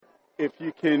if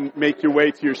you can make your way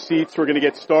to your seats, we're going to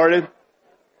get started.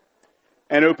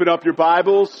 And open up your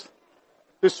Bibles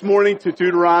this morning to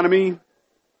Deuteronomy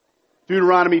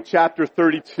chapter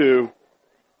 32.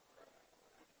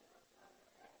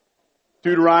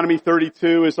 Deuteronomy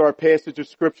 32 is our passage of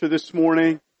Scripture this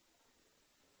morning.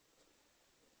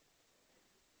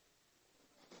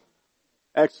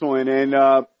 Excellent.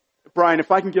 And Brian,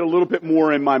 if I can get a little bit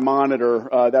more in my monitor,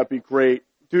 that'd be great.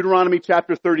 Deuteronomy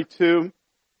chapter 32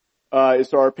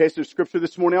 is our passage of Scripture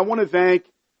this morning. I want to thank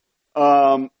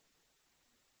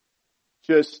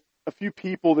just a few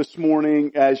people this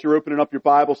morning as you're opening up your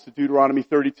Bibles to Deuteronomy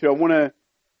 32. I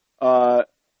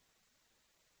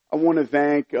want to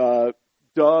thank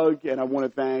Doug, and I want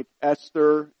to thank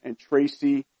Esther and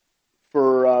Tracy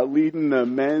for leading the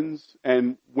men's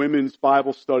and women's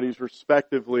Bible studies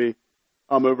respectively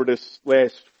over this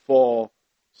last fall.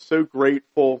 So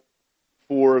grateful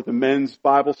for the men's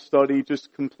Bible study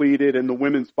just completed and the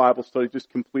women's Bible study just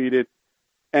completed,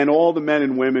 and all the men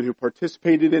and women who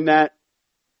participated in that.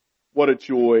 What a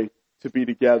joy to be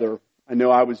together. I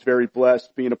know I was very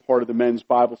blessed being a part of the men's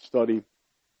Bible study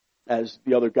as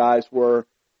the other guys were.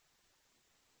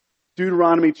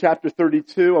 Deuteronomy chapter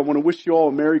 32. I want to wish you all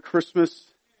a Merry Christmas.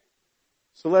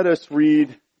 So let us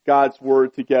read God's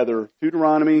Word together.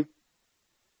 Deuteronomy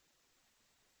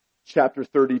chapter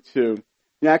 32.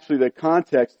 And actually, the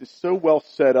context is so well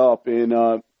set up in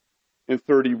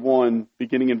 31,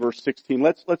 beginning in verse 16.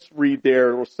 Let's read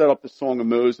there. We'll set up the Song of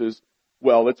Moses.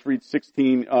 Well, let's read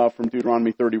 16 from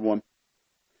Deuteronomy 31.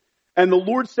 And the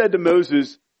Lord said to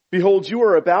Moses, "Behold, you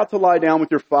are about to lie down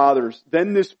with your fathers.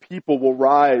 Then this people will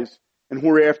rise and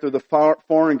whore after the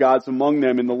foreign gods among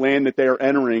them in the land that they are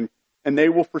entering, and they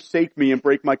will forsake me and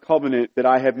break my covenant that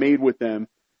I have made with them.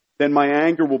 Then my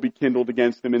anger will be kindled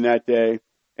against them in that day,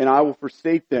 and I will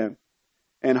forsake them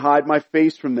and hide my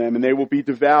face from them, and they will be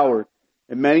devoured,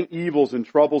 and many evils and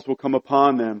troubles will come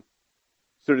upon them,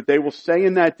 so that they will say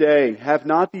in that day, have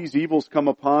not these evils come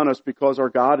upon us because our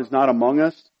God is not among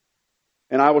us?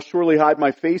 And I will surely hide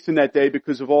my face in that day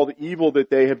because of all the evil that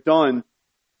they have done,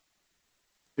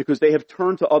 because they have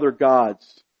turned to other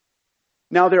gods.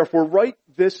 Now therefore write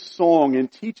this song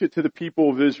and teach it to the people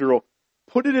of Israel.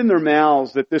 Put it in their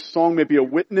mouths that this song may be a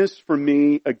witness for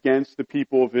me against the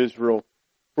people of Israel.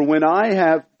 For when I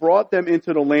have brought them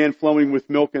into the land flowing with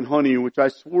milk and honey, which I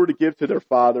swore to give to their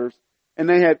fathers, and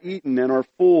they have eaten and are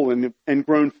full and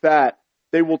grown fat,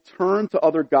 they will turn to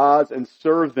other gods and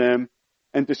serve them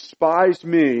and despise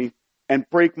me and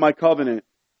break my covenant.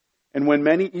 And when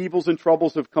many evils and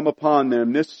troubles have come upon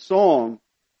them, this song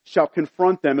shall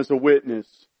confront them as a witness,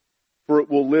 for it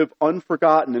will live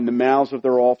unforgotten in the mouths of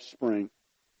their offspring.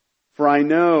 For I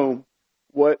know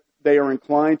what they are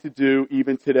inclined to do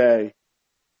even today,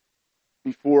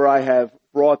 before I have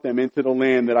brought them into the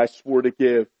land that I swore to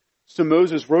give." So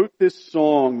Moses wrote this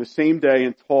song the same day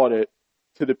and taught it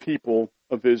to the people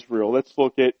of Israel. Let's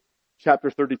look at chapter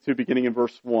 32, beginning in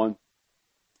verse 1.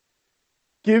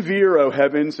 "Give ear, O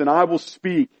heavens, and I will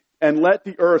speak, and let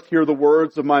the earth hear the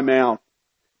words of my mouth.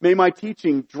 May my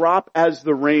teaching drop as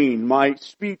the rain, my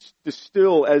speech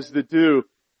distill as the dew,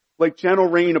 like gentle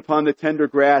rain upon the tender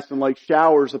grass and like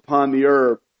showers upon the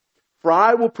herb. For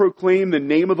I will proclaim the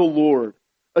name of the Lord,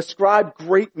 ascribe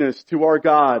greatness to our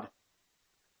God.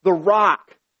 The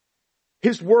rock,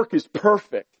 his work is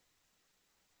perfect,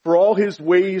 for all his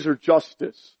ways are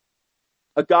justice.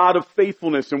 A God of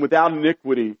faithfulness and without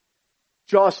iniquity,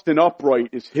 just and upright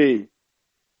is he.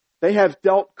 They have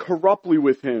dealt corruptly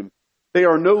with him. They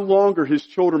are no longer his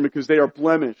children because they are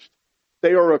blemished.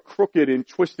 They are a crooked and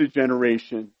twisted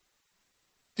generation.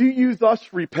 Do you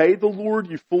thus repay the Lord,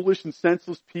 you foolish and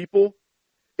senseless people?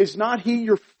 Is not he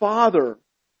your Father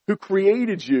who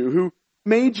created you, who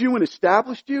made you and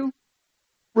established you?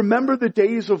 Remember the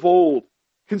days of old.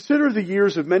 Consider the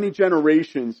years of many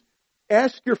generations.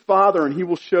 Ask your father and he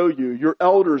will show you, your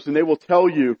elders and they will tell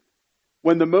you.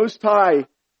 When the Most High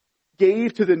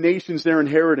gave to the nations their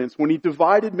inheritance, when he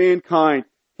divided mankind,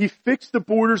 he fixed the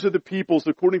borders of the peoples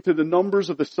according to the numbers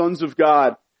of the sons of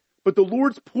God. But the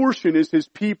Lord's portion is his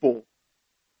people,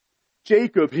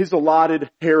 Jacob his allotted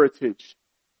heritage.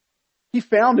 He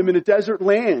found him in a desert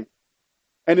land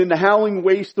and in the howling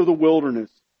waste of the wilderness.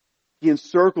 He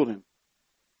encircled him.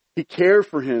 He cared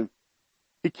for him.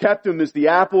 He kept him as the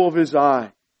apple of his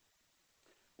eye.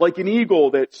 Like an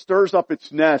eagle that stirs up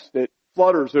its nest, that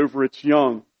flutters over its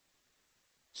young,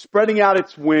 spreading out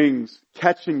its wings,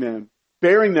 catching them,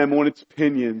 bearing them on its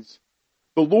pinions.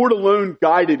 The Lord alone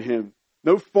guided him.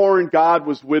 No foreign god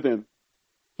was with him.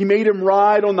 He made him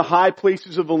ride on the high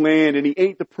places of the land, and he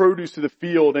ate the produce of the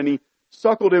field, and he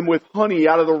suckled him with honey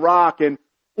out of the rock, and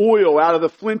oil out of the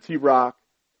flinty rock,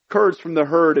 curds from the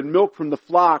herd, and milk from the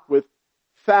flock, with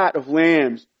fat of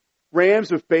lambs,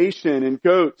 rams of Bashan, and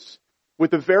goats,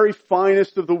 with the very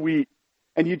finest of the wheat.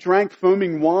 And you drank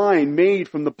foaming wine made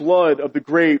from the blood of the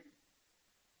grape.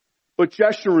 But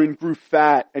Jeshurun grew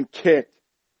fat and kicked.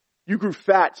 You grew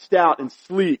fat, stout, and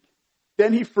sleek.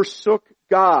 Then he forsook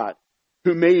God,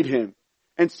 who made him,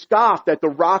 and scoffed at the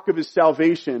rock of his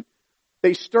salvation.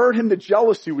 They stirred him to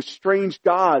jealousy with strange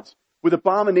gods. With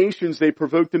abominations they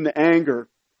provoked him to anger.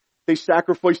 They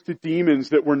sacrificed to demons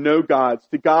that were no gods,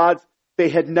 to gods they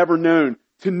had never known,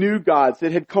 to new gods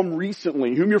that had come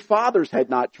recently, whom your fathers had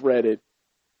not dreaded.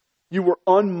 You were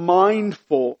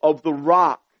unmindful of the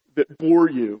rock that bore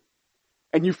you,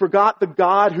 and you forgot the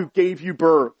God who gave you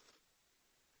birth.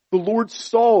 The Lord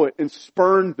saw it and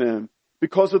spurned them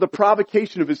because of the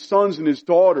provocation of his sons and his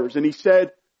daughters. And he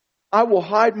said, I will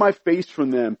hide my face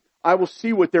from them. I will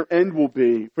see what their end will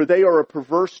be, for they are a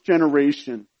perverse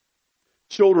generation,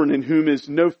 children in whom is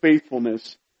no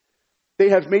faithfulness. They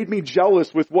have made me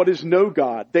jealous with what is no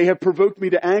God. They have provoked me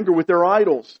to anger with their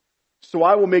idols. So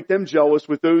I will make them jealous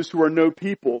with those who are no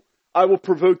people. I will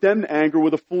provoke them to anger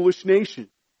with a foolish nation.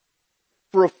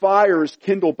 For a fire is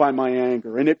kindled by my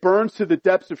anger, and it burns to the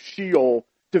depths of Sheol,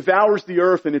 devours the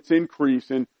earth and its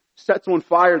increase, and sets on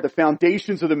fire the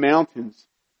foundations of the mountains.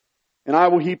 And I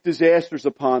will heap disasters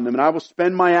upon them, and I will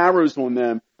spend my arrows on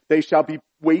them. They shall be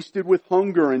wasted with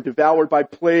hunger and devoured by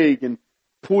plague and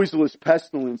poisonous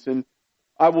pestilence. And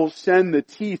I will send the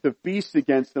teeth of beasts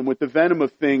against them with the venom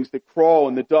of things that crawl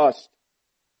in the dust.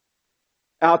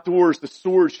 Outdoors the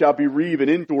sword shall be reeve, and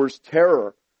indoors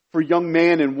terror. For young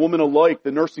man and woman alike,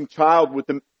 the nursing child with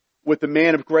the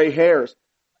man of gray hairs.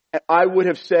 I would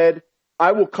have said,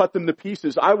 I will cut them to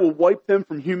pieces. I will wipe them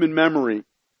from human memory.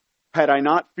 Had I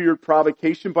not feared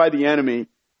provocation by the enemy,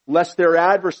 lest their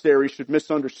adversary should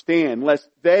misunderstand, lest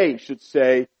they should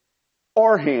say,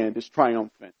 our hand is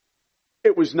triumphant.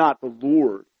 It was not the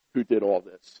Lord who did all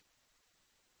this.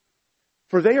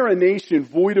 For they are a nation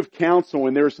void of counsel,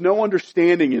 and there is no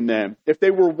understanding in them. If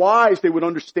they were wise, they would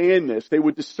understand this. They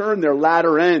would discern their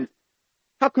latter end.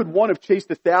 How could one have chased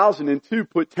 1,000 and two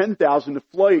put 10,000 to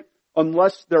flight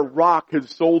unless their rock had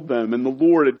sold them and the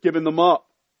Lord had given them up?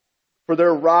 For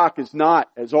their rock is not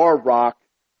as our rock.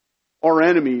 Our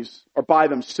enemies are by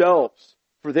themselves.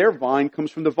 For their vine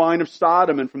comes from the vine of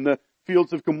Sodom and from the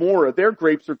fields of Gomorrah. Their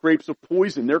grapes are grapes of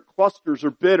poison. Their clusters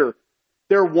are bitter.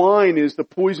 Their wine is the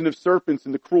poison of serpents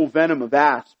and the cruel venom of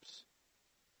asps.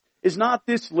 Is not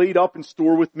this laid up in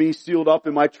store with me, sealed up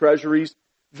in my treasuries?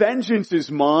 Vengeance is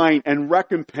mine and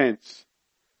recompense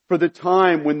for the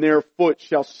time when their foot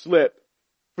shall slip.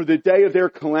 For the day of their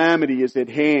calamity is at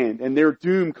hand, and their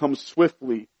doom comes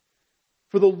swiftly.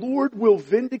 For the Lord will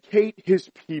vindicate his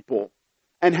people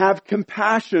and have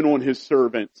compassion on his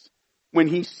servants when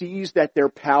he sees that their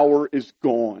power is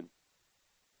gone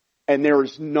and there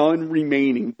is none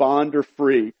remaining, bond or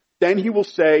free. Then he will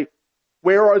say,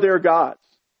 where are their gods?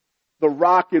 The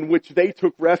rock in which they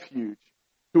took refuge,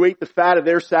 who ate the fat of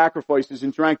their sacrifices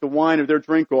and drank the wine of their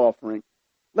drink offering.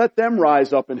 Let them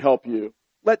rise up and help you.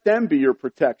 Let them be your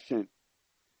protection.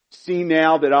 See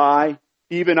now that I,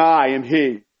 even I, am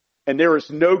he, and there is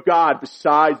no God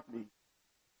besides me.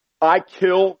 I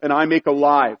kill and I make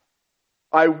alive.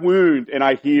 I wound and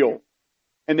I heal.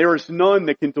 And there is none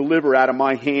that can deliver out of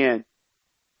my hand.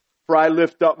 For I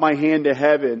lift up my hand to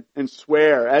heaven and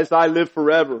swear, as I live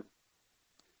forever,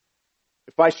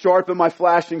 if I sharpen my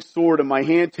flashing sword and my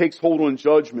hand takes hold on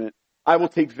judgment, I will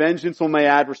take vengeance on my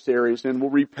adversaries and will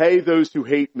repay those who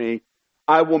hate me.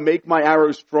 I will make my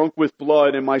arrows drunk with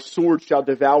blood, and my sword shall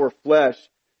devour flesh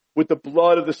with the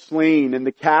blood of the slain and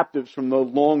the captives from the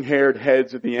long-haired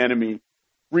heads of the enemy.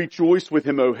 Rejoice with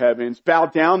him, O heavens. Bow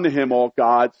down to him, all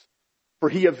gods. For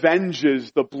he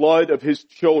avenges the blood of his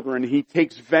children. He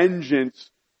takes vengeance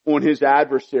on his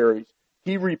adversaries.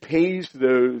 He repays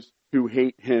those who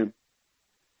hate him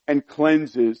and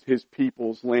cleanses his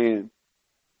people's land.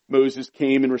 Moses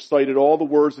came and recited all the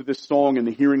words of this song in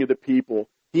the hearing of the people,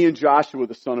 he and Joshua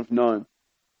the son of Nun.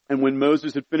 And when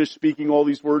Moses had finished speaking all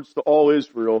these words to all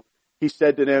Israel, he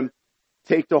said to them,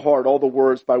 take to heart all the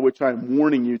words by which I am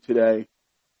warning you today,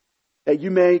 that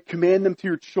you may command them to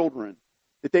your children,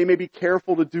 that they may be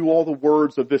careful to do all the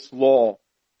words of this law.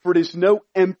 For it is no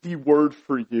empty word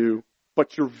for you,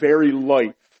 but your very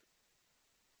life.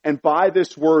 And by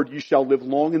this word you shall live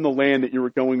long in the land that you are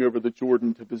going over the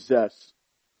Jordan to possess.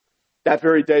 That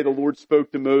very day the Lord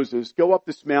spoke to Moses, go up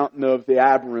this mountain of the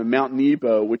Abarim, Mount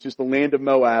Nebo, which is the land of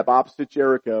Moab, opposite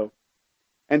Jericho,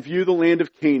 and view the land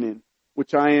of Canaan,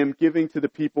 which I am giving to the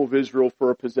people of Israel for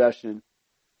a possession.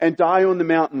 and die on the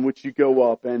mountain which you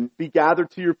go up, and be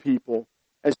gathered to your people,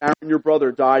 as Aaron your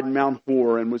brother died in Mount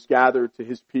Hor and was gathered to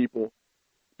his people.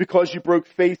 Because you broke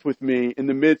faith with me in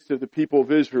the midst of the people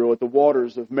of Israel at the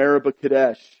waters of Meribah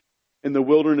Kadesh, in the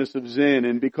wilderness of Zin,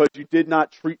 and because you did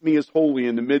not treat me as holy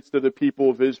in the midst of the people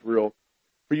of Israel.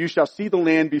 For you shall see the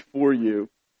land before you,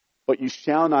 but you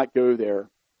shall not go there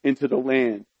into the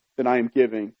land that I am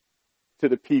giving to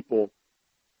the people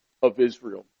of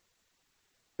Israel.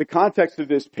 The context of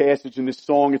this passage in this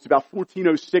song, it's about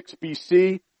 1406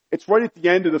 BC. It's right at the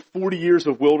end of the 40 years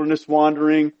of wilderness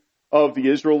wandering of the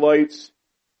Israelites,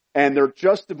 and they're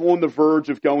just on the verge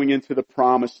of going into the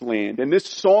promised land. And this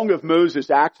song of Moses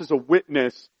acts as a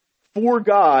witness for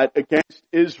God against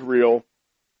Israel,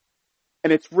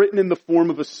 and it's written in the form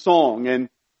of a song. And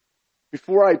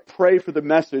before I pray for the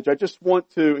message, I just want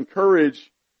to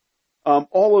encourage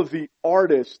all of the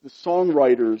artists, the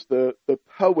songwriters, the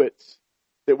poets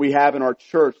that we have in our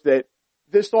church, that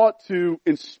this ought to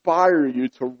inspire you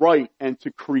to write and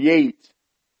to create.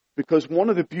 Because one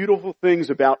of the beautiful things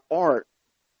about art,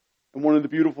 and one of the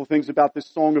beautiful things about this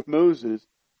Song of Moses,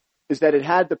 is that it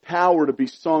had the power to be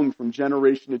sung from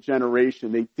generation to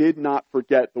generation. They did not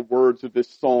forget the words of this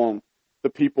song, the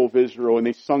people of Israel, and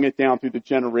they sung it down through the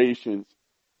generations.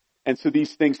 And so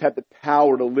these things had the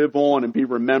power to live on and be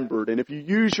remembered. And if you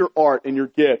use your art and your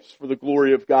gifts for the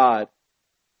glory of God,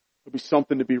 it'll be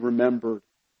something to be remembered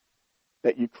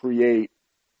that you create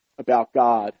about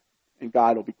God, and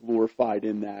God will be glorified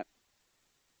in that.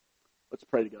 Let's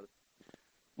pray together.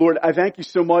 Lord, I thank you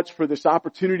so much for this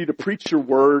opportunity to preach your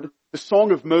word. The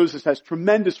Song of Moses has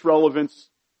tremendous relevance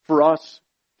for us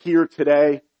here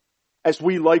today, as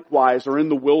we likewise are in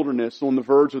the wilderness on the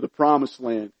verge of the promised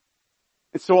land.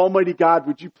 And so, Almighty God,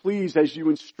 would you please, as you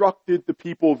instructed the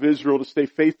people of Israel to stay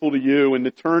faithful to you and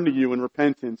to turn to you in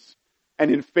repentance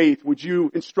and in faith, would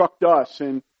you instruct us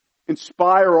and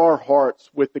inspire our hearts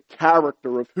with the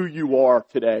character of who you are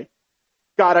today?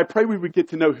 God, I pray we would get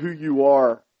to know who you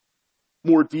are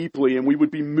more deeply, and we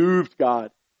would be moved, God,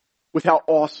 with how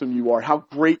awesome you are, how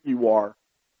great you are,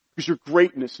 because your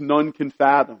greatness none can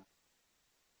fathom.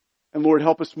 And Lord,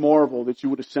 help us marvel that you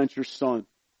would have sent your Son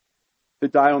to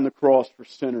die on the cross for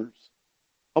sinners.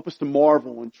 Help us to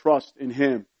marvel and trust in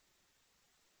him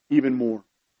even more.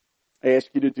 I ask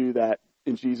you to do that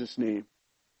in Jesus' name.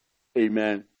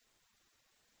 Amen.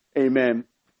 Amen.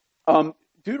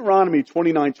 Deuteronomy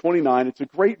 29:29, it's a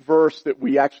great verse that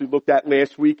we actually looked at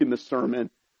last week in the sermon,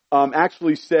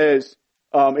 actually says,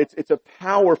 it's a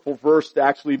powerful verse to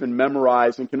actually even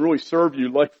memorize and can really serve you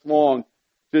lifelong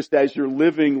just as you're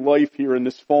living life here in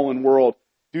this fallen world.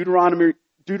 Deuteronomy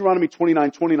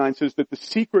 29:29 says that the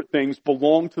secret things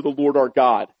belong to the Lord our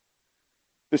God.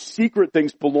 The secret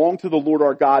things belong to the Lord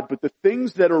our God, but the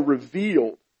things that are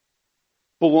revealed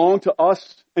belong to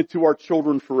us and to our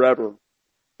children forever,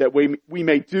 that we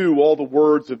may do all the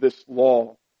words of this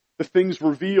law. The things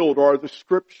revealed are the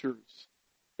Scriptures.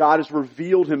 God has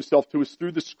revealed himself to us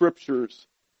through the Scriptures,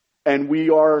 and we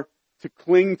are to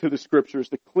cling to the Scriptures,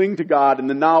 to cling to God and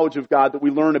the knowledge of God that we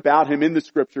learn about him in the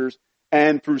Scriptures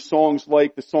and through songs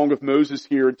like the Song of Moses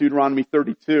here in Deuteronomy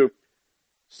 32.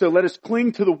 So let us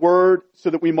cling to the Word so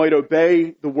that we might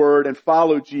obey the Word and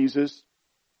follow Jesus.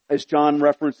 As John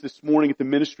referenced this morning at the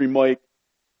ministry mic,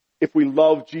 if we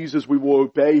love Jesus, we will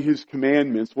obey his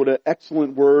commandments. What an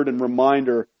excellent word and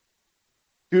reminder.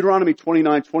 Deuteronomy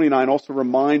 29:29 also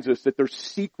reminds us that there's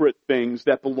secret things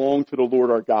that belong to the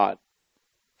Lord our God.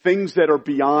 Things that are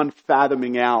beyond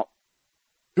fathoming out.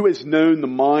 Who has known the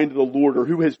mind of the Lord, or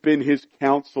who has been his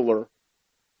counselor?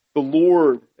 The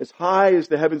Lord, as high as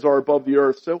the heavens are above the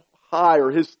earth, so high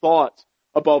are his thoughts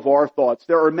above our thoughts.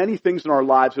 There are many things in our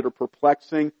lives that are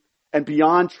perplexing and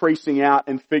beyond tracing out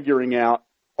and figuring out.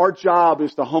 Our job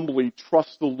is to humbly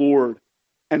trust the Lord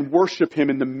and worship him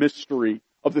in the mystery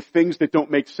of the things that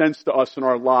don't make sense to us in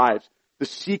our lives. The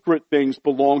secret things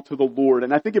belong to the Lord.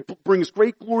 And I think it brings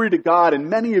great glory to God, and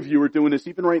many of you are doing this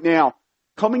even right now,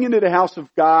 coming into the house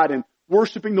of God and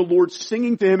worshiping the Lord,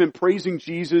 singing to him and praising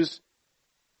Jesus.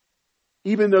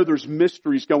 Even though there's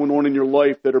mysteries going on in your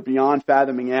life that are beyond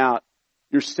fathoming out,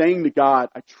 you're saying to God,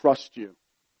 I trust you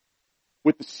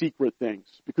with the secret things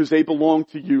because they belong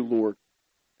to you, Lord.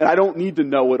 And I don't need to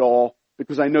know it all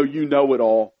because I know you know it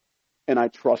all, and I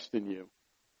trust in you.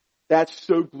 That's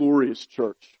so glorious,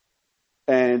 church.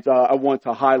 And I want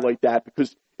to highlight that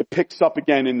because it picks up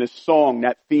again in this song,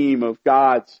 that theme of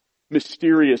God's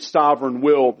mysterious sovereign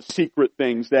will, the secret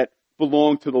things that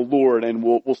belong to the Lord, and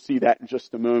we'll see that in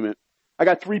just a moment. I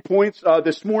got 3 points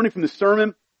this morning from the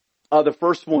sermon. The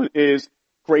first one is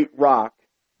great rock.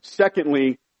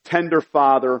 Secondly, tender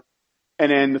father.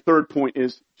 And then the third point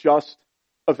is just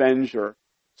avenger.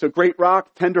 So great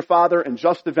rock, tender father, and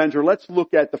just avenger. Let's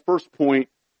look at the first point,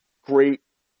 great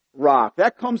rock.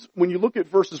 That comes when you look at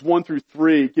verses 1 through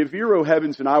 3. Give ear, O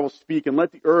heavens, and I will speak, and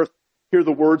let the earth hear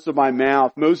the words of my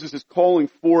mouth. Moses is calling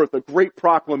forth a great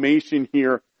proclamation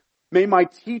here. May my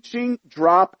teaching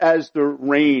drop as the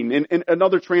rain. And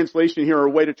another translation here, or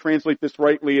a way to translate this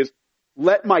rightly, is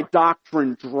let my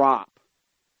doctrine drop.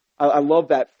 I love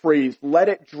that phrase. Let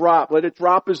it drop. Let it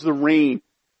drop as the rain.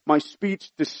 My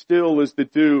speech distill as the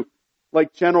dew,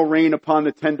 like gentle rain upon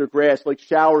the tender grass, like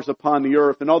showers upon the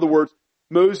earth. In other words,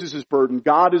 Moses is burdened.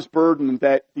 God is burdened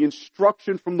that the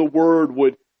instruction from the word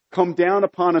would come down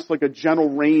upon us like a gentle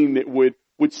rain that would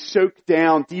soak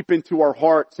down deep into our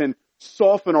hearts and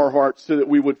soften our hearts so that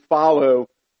we would follow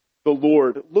the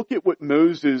Lord. Look at what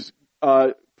Moses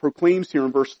proclaims here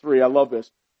in verse 3. I love this.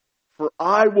 For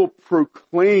I will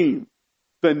proclaim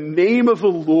the name of the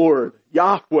Lord,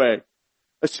 Yahweh.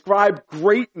 Ascribe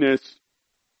greatness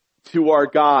to our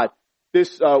God.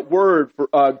 This word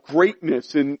for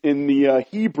greatness in the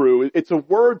Hebrew, it's a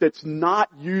word that's not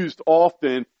used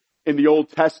often in the Old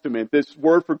Testament. This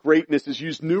word for greatness is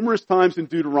used numerous times in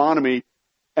Deuteronomy,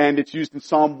 and it's used in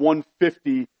Psalm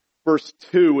 150, verse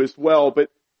 2 as well. But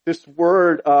this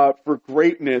word for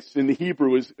greatness in the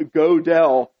Hebrew is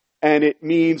godel, and it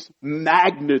means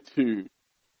magnitude.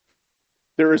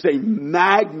 There is a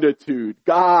magnitude.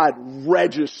 God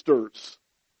registers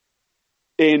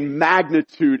in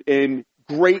magnitude, in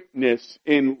greatness,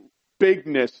 in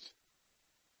bigness.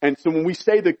 And so when we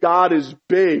say that God is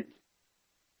big,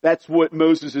 that's what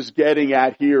Moses is getting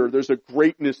at here. There's a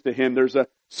greatness to him. There's a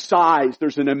size.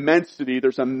 There's an immensity.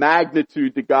 There's a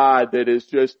magnitude to God that is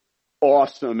just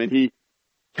awesome. And he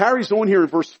carries on here in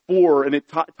verse 4, and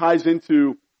it ties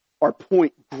into our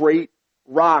point, great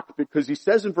rock, because he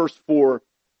says in verse 4,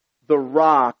 the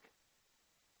rock,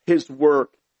 his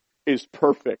work is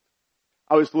perfect.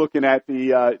 I was looking at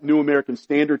the New American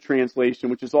Standard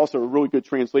Translation, which is also a really good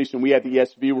translation. We have the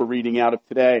ESV we're reading out of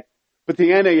today. But the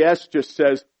NAS just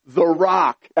says, the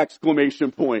rock,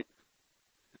 exclamation point.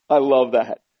 I love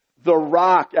that. The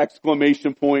rock,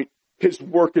 exclamation point. His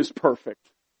work is perfect.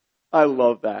 I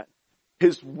love that.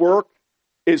 His work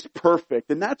is perfect.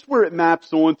 And that's where it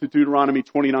maps on to Deuteronomy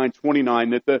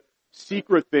 29:29, that the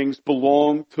secret things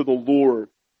belong to the Lord.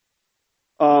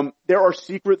 There are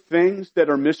secret things that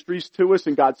are mysteries to us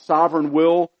in God's sovereign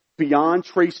will beyond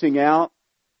tracing out.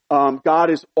 God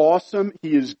is awesome.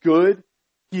 He is good.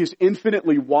 He is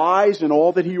infinitely wise in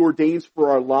all that he ordains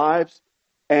for our lives,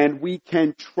 and we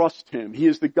can trust him. He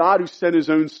is the God who sent his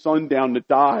own son down to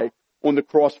die on the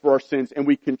cross for our sins, and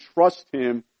we can trust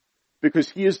him because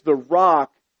he is the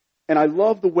rock. And I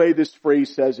love the way this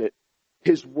phrase says it.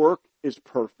 His work is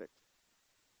perfect.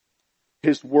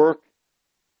 His work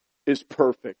is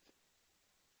perfect.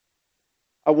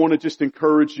 I want to just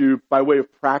encourage you by way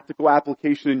of practical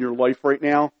application in your life right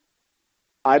now.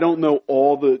 I don't know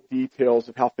all the details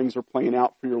of how things are playing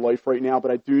out for your life right now,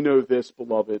 but I do know this,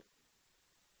 beloved.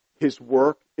 His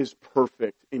work is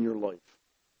perfect in your life.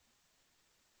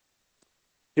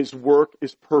 His work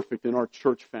is perfect in our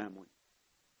church family.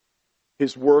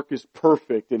 His work is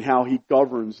perfect in how he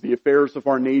governs the affairs of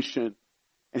our nation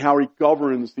and how he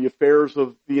governs the affairs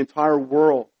of the entire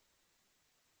world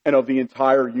and of the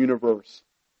entire universe.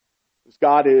 Because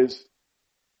God is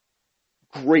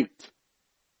great,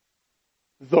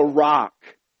 the rock,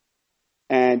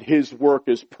 and his work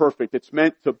is perfect. It's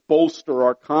meant to bolster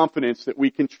our confidence that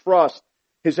we can trust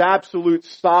his absolute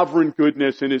sovereign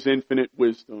goodness and his infinite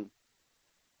wisdom.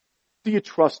 Do you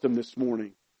trust him this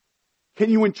morning?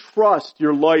 Can you entrust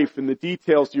your life and the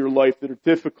details of your life that are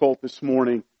difficult this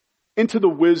morning into the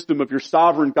wisdom of your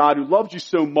sovereign God who loves you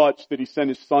so much that he sent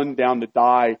his son down to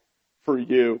die for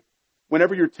you?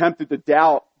 Whenever you're tempted to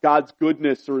doubt God's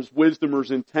goodness or his wisdom or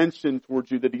his intention towards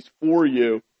you, that he's for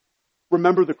you,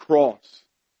 remember the cross.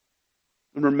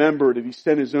 And remember that he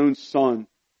sent his own son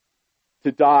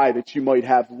to die that you might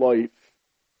have life.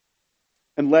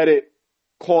 And let it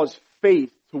cause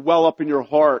faith to well up in your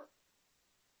heart,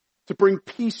 to bring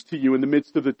peace to you in the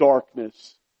midst of the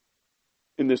darkness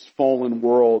in this fallen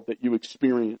world that you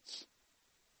experience.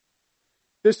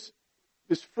 This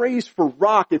phrase for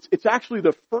rock, it's actually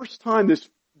the first time this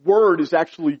word is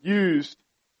actually used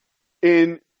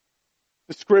in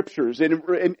the scriptures. And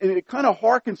it kind of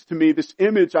harkens to me, this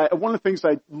image. One of the things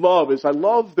I love is I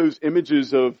love those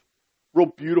images of real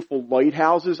beautiful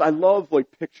lighthouses. I love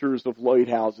pictures of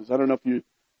lighthouses. I don't know if you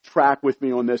track with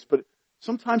me on this, but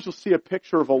sometimes you'll see a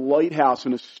picture of a lighthouse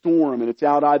in a storm and it's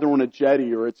out either on a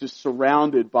jetty or it's just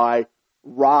surrounded by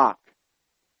rock.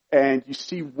 And you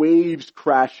see waves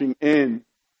crashing in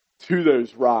to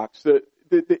those rocks.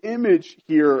 the image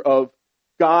here of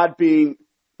God being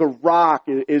the rock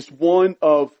is one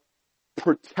of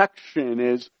protection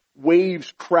as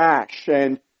waves crash,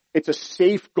 and it's a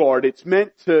safeguard. It's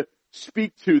meant to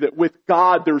speak to that with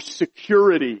God there's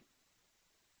security.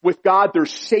 With God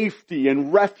there's safety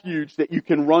and refuge that you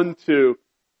can run to,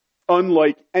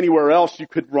 unlike anywhere else you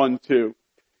could run to.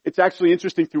 It's actually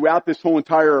interesting throughout this whole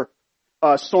entire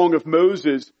Song of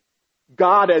Moses,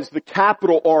 God as the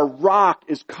capital R rock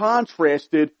is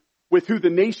contrasted with who the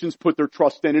nations put their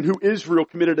trust in and who Israel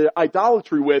committed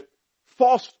idolatry with,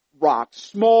 false rocks,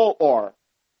 small r.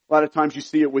 A lot of times you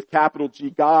see it with capital G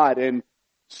God and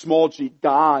small g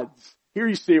gods. Here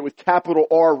you see it with capital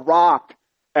R rock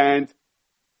and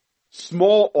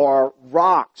small r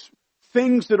rocks.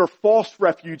 Things that are false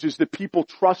refuges that people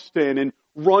trust in and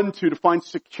run to find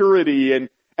security and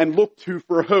look to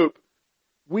for hope.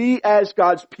 We as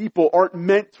God's people aren't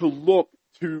meant to look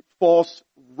to false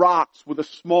rocks with a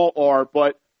small r,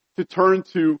 but to turn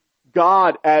to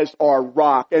God as our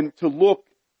rock and to look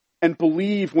and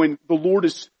believe when the Lord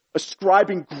is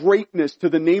ascribing greatness to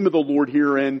the name of the Lord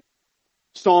here in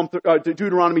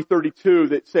Deuteronomy 32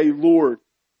 that say, Lord,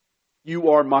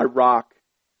 you are my rock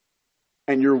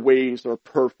and your ways are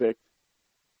perfect.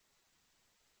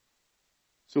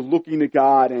 So looking to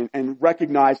God and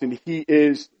recognizing He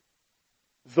is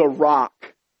the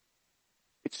rock.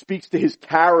 It speaks to His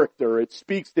character. It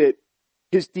speaks that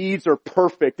His deeds are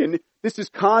perfect. And this is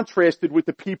contrasted with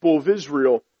the people of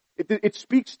Israel. It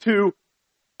speaks to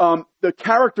the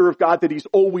character of God that He's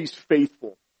always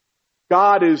faithful.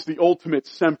 God is the ultimate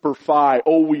semper fi,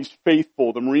 always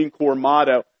faithful, the Marine Corps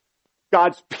motto.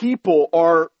 God's people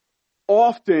are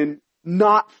often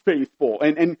not faithful.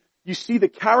 And you see the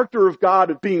character of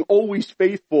God of being always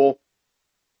faithful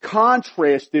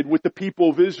contrasted with the people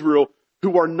of Israel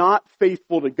who are not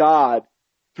faithful to God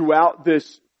throughout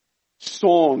this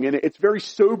song. And it's very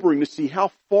sobering to see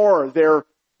how far their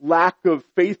lack of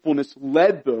faithfulness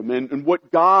led them and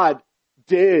what God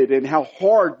did and how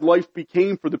hard life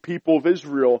became for the people of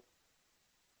Israel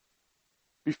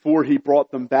before He brought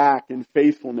them back in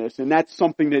faithfulness. And that's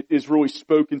something that is really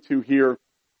spoken to here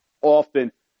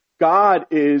often. God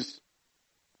is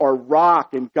our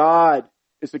rock and God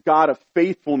is a God of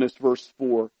faithfulness, verse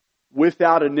 4,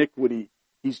 without iniquity.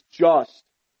 He's just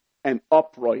and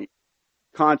upright.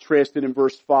 Contrasted in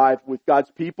verse 5 with God's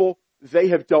people, they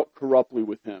have dealt corruptly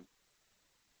with Him.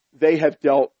 They have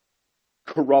dealt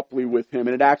corruptly with Him.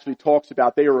 And it actually talks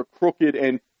about they are a crooked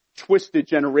and twisted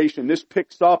generation. This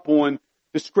picks up on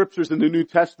the scriptures in the New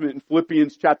Testament in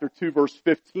Philippians chapter 2, verse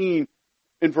 15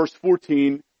 and verse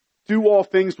 14. Do all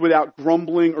things without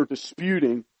grumbling or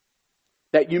disputing,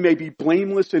 that you may be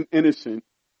blameless and innocent,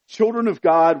 children of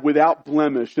God without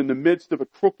blemish in the midst of a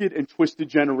crooked and twisted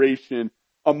generation,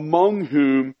 among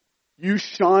whom you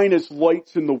shine as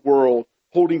lights in the world,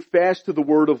 holding fast to the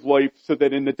word of life, so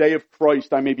that in the day of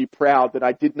Christ I may be proud that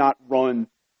I did not run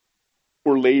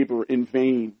or labor in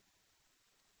vain.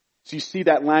 So you see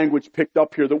that language picked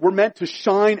up here, that we're meant to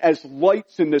shine as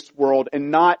lights in this world and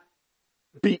not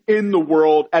be in the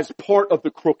world as part of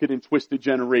the crooked and twisted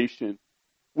generation.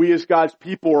 We as God's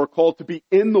people are called to be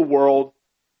in the world,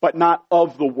 but not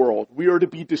of the world. We are to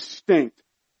be distinct.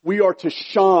 We are to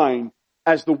shine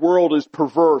as the world is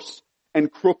perverse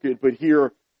and crooked, but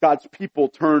here God's people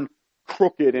turn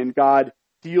crooked and God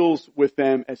deals with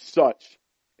them as such.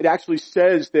 It actually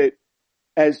says that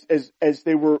as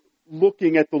they were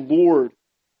looking at the Lord,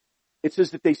 it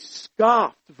says that they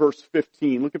scoffed, verse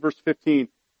 15. Look at verse 15.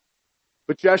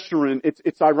 But Jeshurun,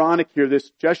 it's ironic here,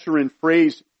 this Jeshurun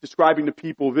phrase describing the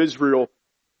people of Israel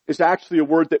is actually a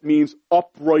word that means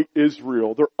upright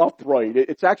Israel. They're upright.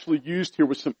 It's actually used here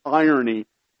with some irony,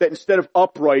 that instead of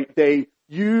upright, they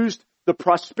used the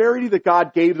prosperity that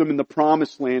God gave them in the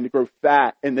promised land to grow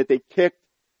fat, and that they kicked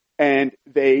and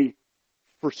they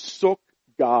forsook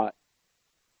God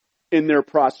in their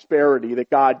prosperity that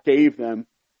God gave them.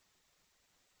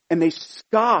 And they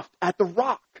scoffed at the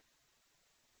rock.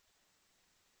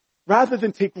 Rather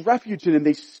than take refuge in Him,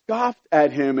 they scoffed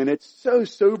at Him. And it's so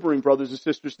sobering, brothers and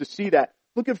sisters, to see that.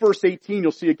 Look at verse 18.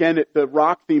 You'll see again that the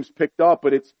rock theme's picked up,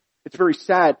 but it's very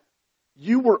sad.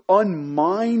 You were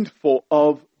unmindful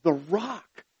of the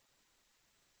rock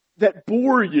that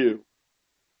bore you,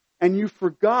 and you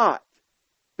forgot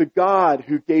the God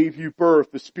who gave you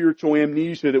birth, the spiritual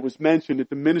amnesia that was mentioned at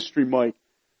the ministry mic.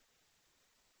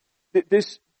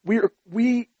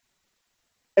 We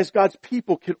as God's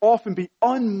people can often be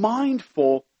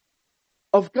unmindful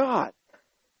of God.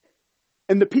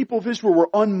 And the people of Israel were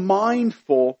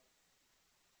unmindful,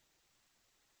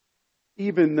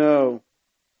 even though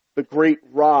the great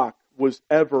rock was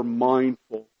ever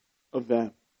mindful of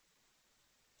them.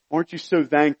 Aren't you so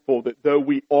thankful that though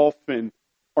we often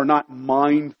are not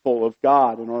mindful of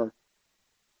God and our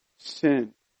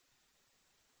sin,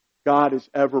 God is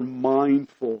ever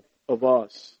mindful of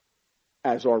us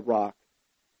as our rock?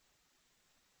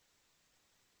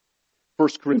 1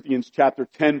 Corinthians chapter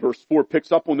 10 verse 4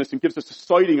 picks up on this and gives us a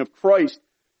sighting of Christ.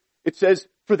 It says,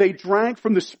 "For they drank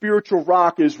from the spiritual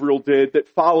rock," Israel did, "that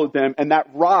followed them, and that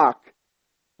rock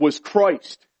was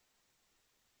Christ."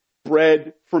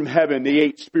 Bread from heaven. They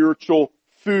ate spiritual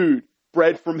food.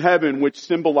 Bread from heaven, which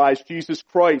symbolized Jesus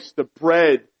Christ, the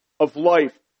bread of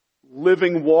life.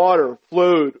 Living water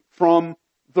flowed from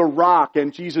the rock,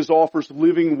 and Jesus offers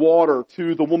living water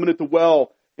to the woman at the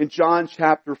well in John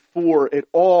chapter 4. It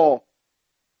all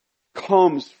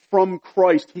comes from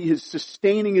Christ. He is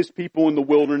sustaining His people in the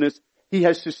wilderness. He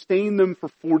has sustained them for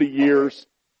 40 years.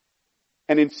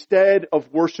 And instead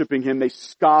of worshiping Him, they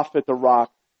scoff at the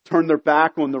rock, turn their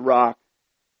back on the rock.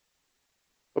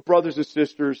 But brothers and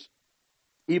sisters,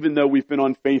 even though we've been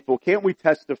unfaithful, can't we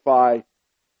testify,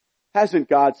 hasn't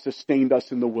God sustained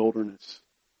us in the wilderness?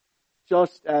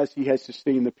 Just as He has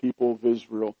sustained the people of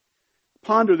Israel.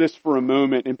 Ponder this for a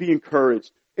moment and be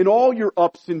encouraged. In all your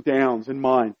ups and downs and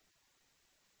mine,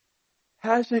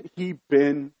 hasn't He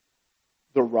been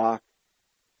the rock?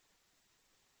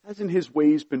 Hasn't His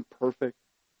ways been perfect?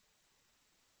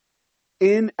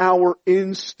 In our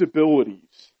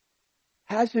instabilities,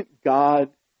 hasn't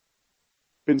God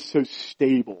been so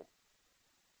stable?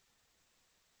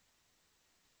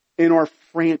 In our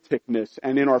franticness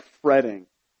and in our fretting,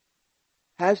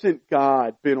 hasn't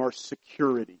God been our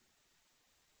security?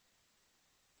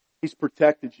 He's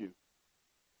protected you.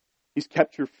 He's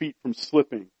kept your feet from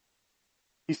slipping.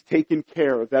 He's taken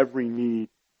care of every need.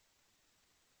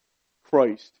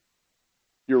 Christ,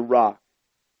 your rock.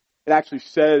 It actually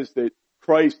says that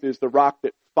Christ is the rock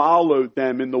that followed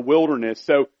them in the wilderness.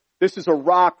 So this is a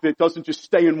rock that doesn't just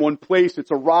stay in one place. It's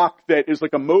a rock that is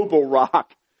like a mobile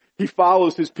rock. He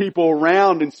follows His people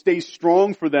around and stays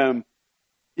strong for them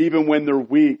even when they're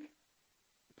weak.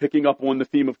 Picking up on the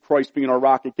theme of Christ being our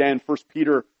rock again, 1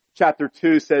 Peter chapter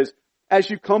 2 says, "As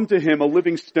you come to Him, a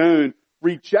living stone,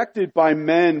 rejected by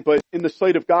men, but in the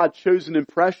sight of God, chosen and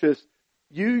precious,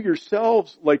 you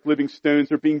yourselves, like living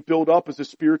stones, are being built up as a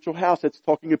spiritual house." That's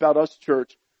talking about us,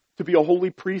 church. To be a holy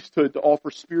priesthood, to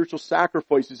offer spiritual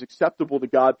sacrifices acceptable to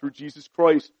God through Jesus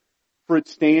Christ. For it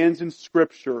stands in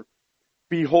Scripture,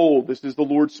 "Behold," this is the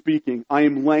Lord speaking, "I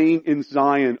am laying in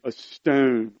Zion a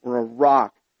stone," or a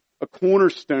rock, "a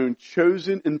cornerstone,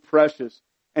 chosen and precious.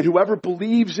 And whoever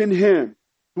believes in Him,"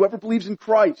 whoever believes in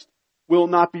Christ, "will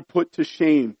not be put to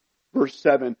shame." Verse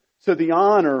 7. So the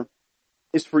honor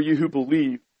is for you who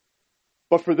believe.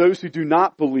 But for those who do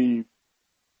not believe,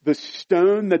 the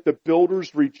stone that the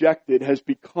builders rejected has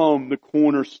become the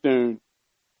cornerstone,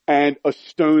 and a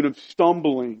stone of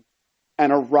stumbling,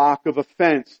 and a rock of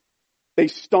offense. They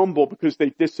stumble because they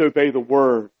disobey the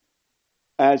word,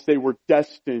 as they were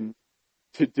destined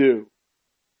to do.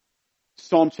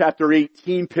 Psalm chapter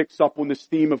 18 picks up on this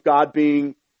theme of God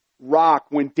being rock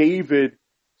when David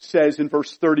says in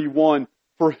verse 31,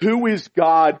 "For who is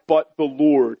God but the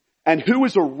Lord? And who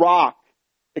is a rock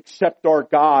except our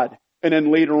God?" And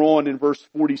then later on in verse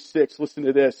 46, listen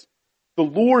to this. "The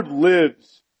Lord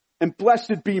lives, and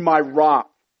blessed be my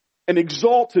rock, and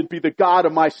exalted be the God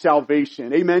of my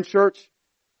salvation." Amen, church?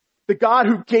 The God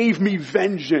who gave me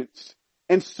vengeance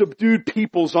and subdued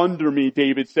peoples under me,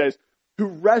 David says, who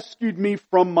rescued me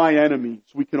from my enemies.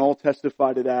 We can all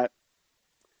testify to that.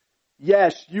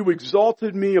 "Yes, you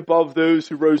exalted me above those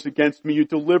who rose against me. You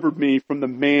delivered me from the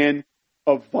man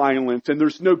of violence." And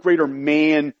there's no greater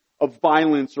man of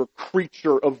violence or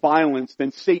creature of violence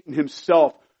than Satan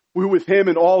himself, who with him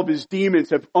and all of his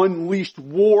demons have unleashed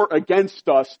war against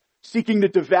us, seeking to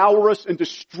devour us and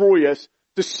destroy us,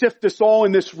 to sift us all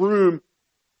in this room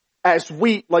as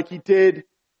wheat, like he did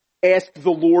ask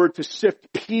the Lord to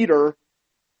sift Peter.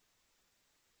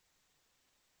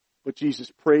 But Jesus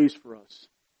prays for us.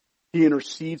 He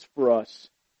intercedes for us.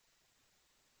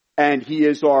 And He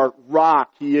is our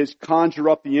rock. He is, conjure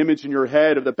up the image in your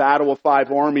head of the Battle of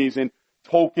Five Armies in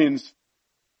Tolkien's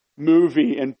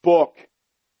movie and book.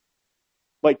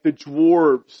 Like the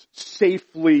dwarves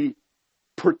safely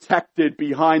protected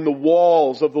behind the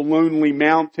walls of the lonely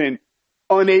mountain,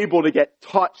 unable to get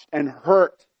touched and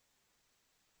hurt,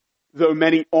 though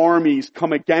many armies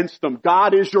come against them.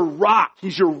 God is your rock.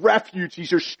 He's your refuge.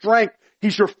 He's your strength.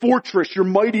 He's your fortress, your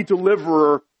mighty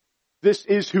deliverer. This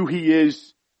is who He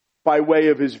is by way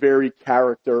of His very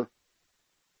character.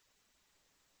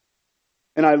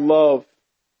 And I love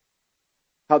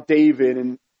how David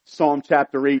in Psalm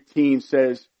chapter 18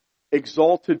 says,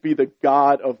 Exalted be the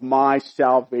God of my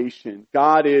salvation.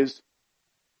 God is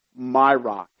my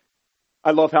rock.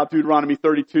 I love how Deuteronomy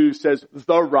 32 says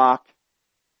the rock.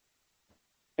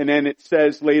 And then it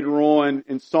says later on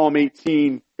in Psalm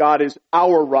 18, God is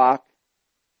our rock.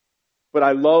 But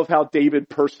I love how David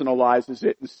personalizes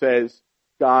it and says,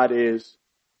 God is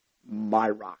my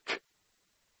rock.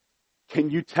 Can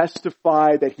you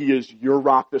testify that He is your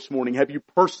rock this morning? Have you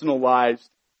personalized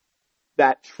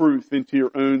that truth into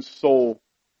your own soul?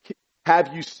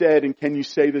 Have you said, and can you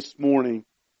say this morning,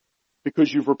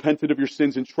 because you've repented of your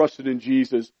sins and trusted in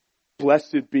Jesus,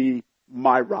 blessed be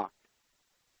my rock?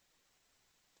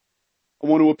 I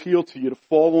want to appeal to you to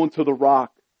fall onto the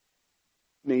rock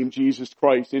named Jesus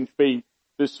Christ in faith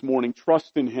this morning.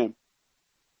 Trust in Him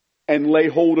and lay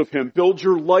hold of Him. Build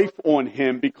your life on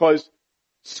Him, because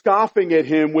scoffing at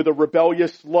Him with a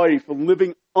rebellious life and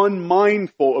living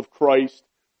unmindful of Christ,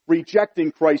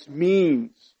 rejecting Christ,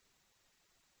 means,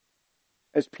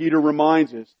 as Peter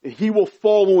reminds us, that He will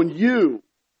fall on you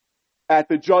at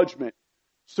the judgment.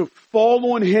 So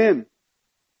fall on Him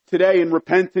today in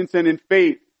repentance and in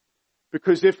faith,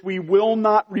 because if we will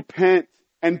not repent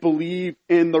and believe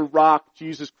in the rock,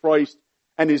 Jesus Christ,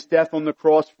 and His death on the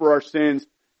cross for our sins,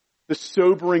 the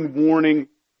sobering warning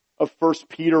of 1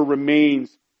 Peter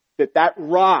remains that that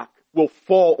rock will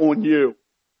fall on you.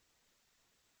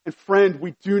 And friend,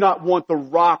 we do not want the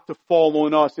rock to fall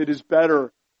on us. It is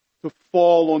better to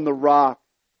fall on the rock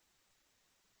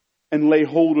and lay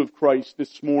hold of Christ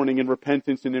this morning in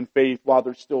repentance and in faith while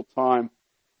there's still time,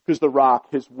 because the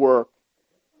rock, His work,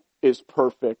 is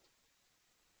perfect.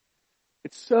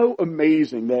 It's so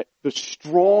amazing that the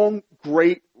strong,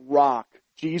 great rock,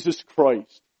 Jesus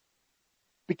Christ,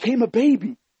 became a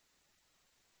baby.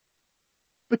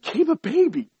 Became a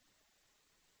baby.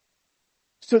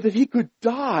 So that He could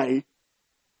die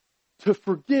to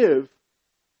forgive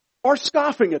our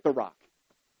scoffing at the rock,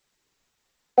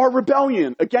 our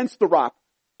rebellion against the rock,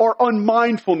 our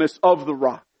unmindfulness of the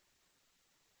rock.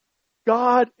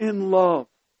 God in love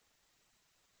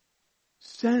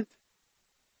sent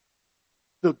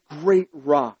the great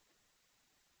rock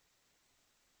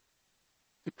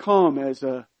to come as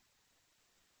a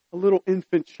little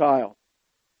infant child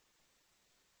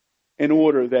in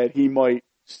order that He might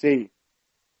save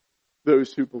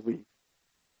those who believe.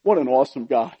 What an awesome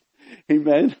God.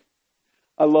 Amen.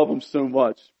 I love Him so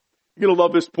much. You're going to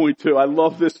love this point too. I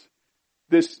love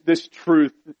this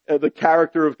truth, the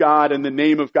character of God and the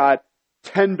name of God.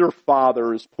 Tender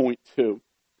Father is point 2.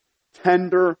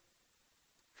 Tender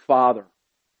Father.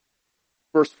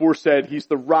 Verse 4 said, He's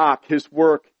the rock. His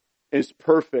work is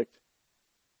perfect.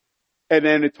 And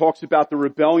then it talks about the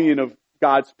rebellion of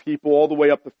God's people all the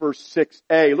way up to verse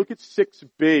 6a. Look at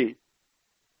 6b.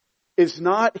 Is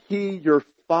not He your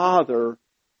Father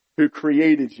who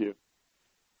created you?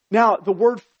 Now, the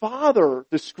word Father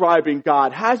describing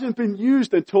God hasn't been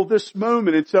used until this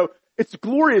moment. And so it's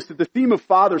glorious that the theme of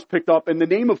fathers picked up and the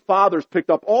name of fathers picked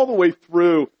up all the way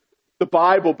through the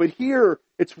Bible. But here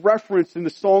it's referenced in the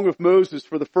Song of Moses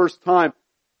for the first time.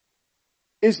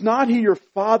 Is not He your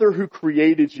Father who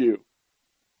created you,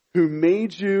 who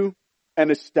made you and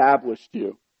established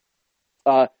you?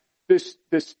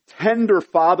 This tender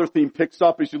Father theme picks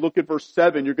up as you look at verse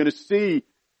 7. You're going to see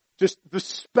just the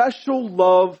special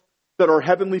love that our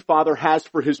Heavenly Father has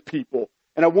for His people.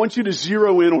 And I want you to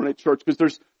zero in on it, church, because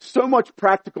there's so much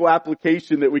practical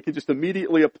application that we can just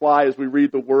immediately apply as we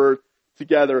read the Word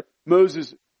together.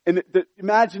 Moses, and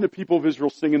imagine the people of Israel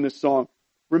singing this song.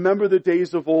 Remember the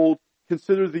days of old,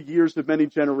 consider the years of many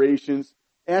generations.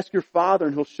 Ask your father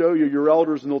and he'll show you, your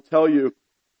elders, and they'll tell you,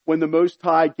 when the Most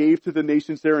High gave to the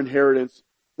nations their inheritance,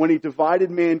 when He divided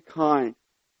mankind,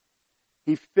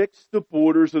 He fixed the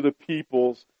borders of the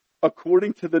peoples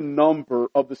according to the number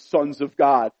of the sons of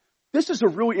God. This is a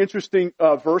really interesting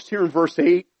verse here in verse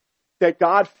 8, that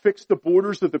God fixed the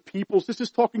borders of the peoples. This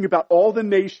is talking about all the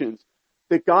nations,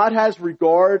 that God has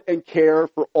regard and care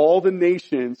for all the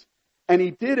nations, and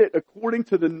He did it according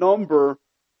to the number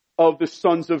of the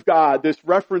sons of God. This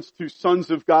reference to sons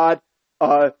of God,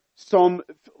 some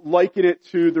liken it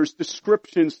to, there's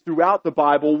descriptions throughout the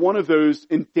Bible. One of those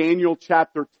in Daniel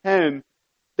chapter 10,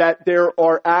 that there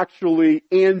are actually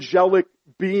angelic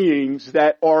beings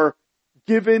that are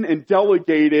given and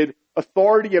delegated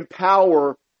authority and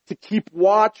power to keep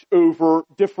watch over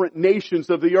different nations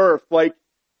of the earth, like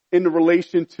in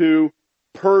relation to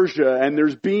Persia, and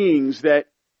there's beings that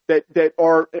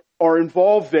are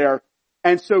involved there.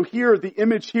 And so here, the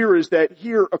image here is that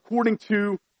here, according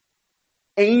to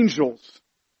angels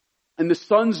and the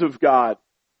sons of God,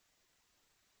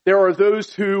 there are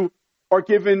those who are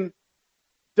given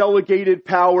delegated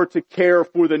power to care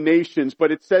for the nations.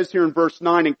 But it says here in verse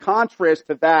 9, in contrast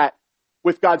to that,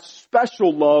 with God's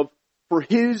special love for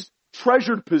his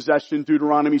treasured possession,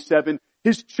 Deuteronomy 7,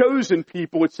 his chosen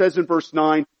people, it says in verse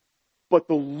 9, but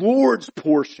the Lord's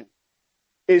portion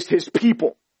is his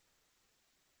people.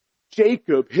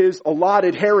 Jacob, his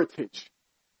allotted heritage.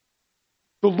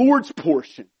 The Lord's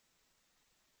portion.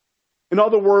 In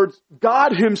other words,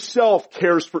 God himself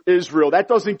cares for Israel. That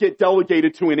doesn't get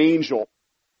delegated to an angel.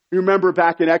 You remember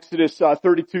back in Exodus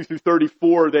 32 through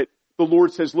 34 that the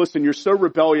Lord says, listen, you're so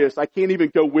rebellious, I can't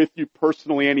even go with you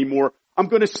personally anymore. I'm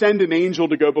going to send an angel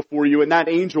to go before you, and that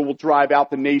angel will drive out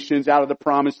the nations out of the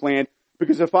promised land.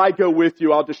 Because if I go with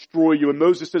you, I'll destroy you. And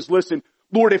Moses says, listen,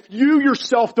 Lord, if you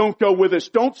yourself don't go with us,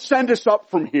 don't send us up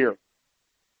from here.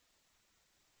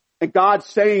 And God's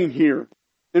saying here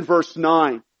in verse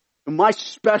 9, my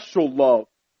special love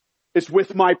is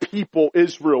with my people,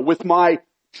 Israel, with my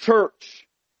church,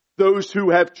 those who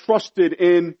have trusted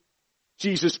in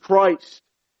Jesus Christ,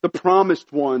 the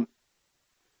promised one.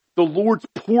 The Lord's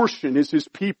portion is his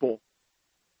people.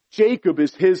 Jacob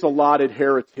is his allotted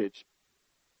heritage.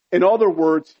 In other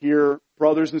words here,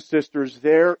 brothers and sisters,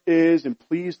 there is, and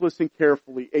please listen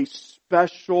carefully, a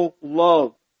special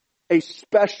love, a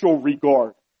special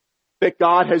regard that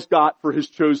God has got for his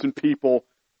chosen people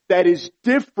that is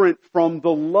different from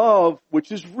the love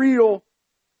which is real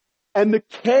and the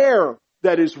care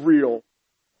that is real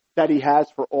that he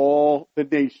has for all the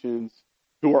nations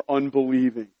who are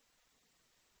unbelieving.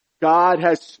 God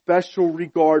has special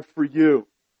regard for you,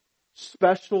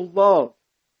 special love.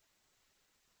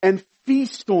 And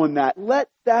feast on that.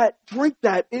 Drink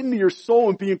that into your soul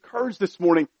and be encouraged this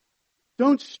morning.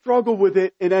 Don't struggle with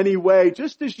it in any way,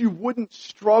 just as you wouldn't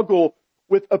struggle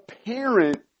with a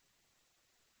parent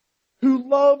who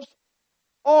loves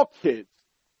all kids.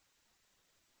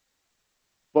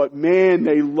 But man,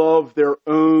 they love their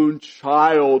own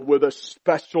child with a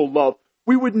special love.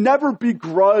 We would never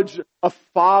begrudge a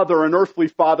father, an earthly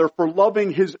father, for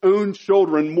loving his own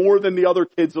children more than the other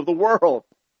kids of the world.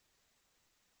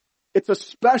 It's a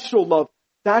special love.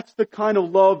 That's the kind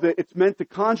of love that it's meant to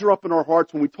conjure up in our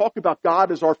hearts when we talk about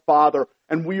God as our Father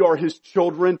and we are his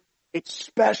children. It's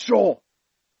special.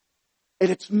 And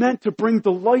it's meant to bring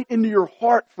delight into your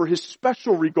heart for his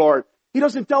special regard. He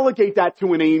doesn't delegate that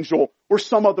to an angel or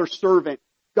some other servant.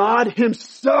 God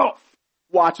himself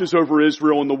watches over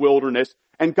Israel in the wilderness.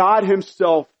 And God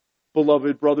himself,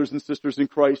 beloved brothers and sisters in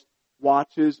Christ,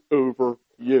 watches over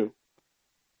you.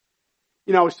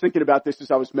 You know, I was thinking about this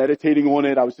as I was meditating on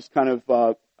it. I was just I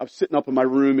was sitting up in my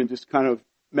room and just kind of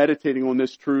meditating on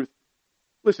this truth.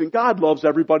 Listen, God loves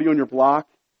everybody on your block.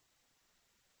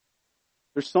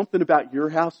 There's something about your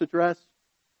house address.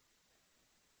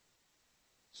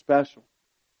 Special.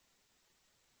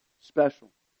 Special.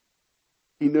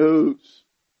 He knows.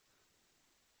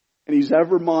 And he's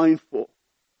ever mindful.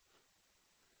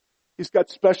 He's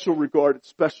got special regard and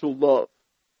special love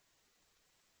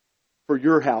for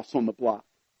your house on the block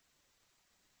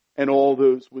and all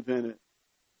those within it.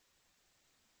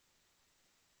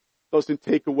 Doesn't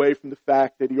take away from the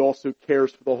fact that he also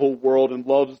cares for the whole world and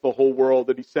loves the whole world,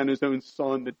 that he sent his own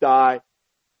son to die.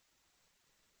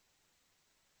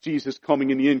 Jesus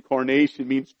coming in the incarnation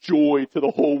means joy to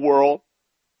the whole world.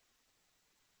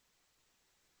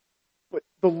 But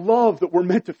the love that we're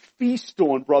meant to feast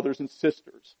on, brothers and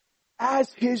sisters,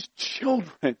 as his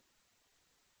children.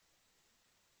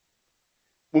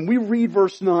 When we read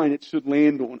verse 9, it should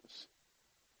land on us.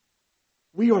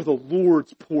 We are the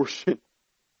Lord's portion.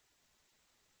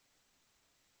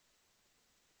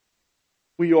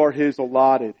 We are his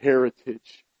allotted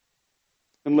heritage.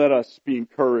 And let us be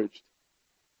encouraged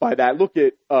by that. Look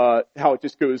at how it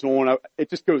just goes on. It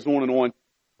just goes on and on.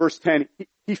 Verse 10,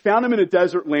 he found him in a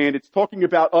desert land. It's talking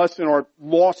about us in our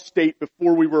lost state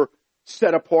before we were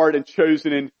set apart and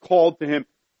chosen and called to him.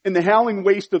 In the howling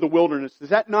waste of the wilderness. Does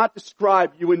that not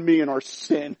describe you and me in our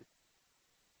sin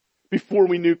before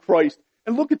we knew Christ?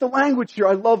 And look at the language here.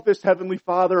 I love this, Heavenly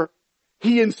Father.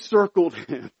 He encircled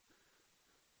him.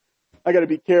 I got to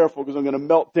be careful because I'm going to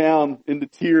melt down into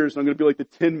tears. I'm going to be like the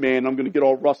Tin Man. I'm going to get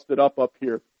all rusted up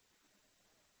here.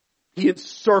 He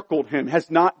encircled him.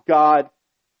 Has not God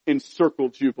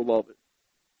encircled you, beloved?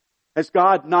 Has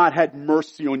God not had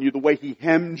mercy on you the way he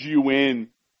hemmed you in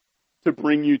to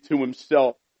bring you to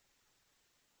himself?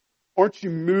 Aren't you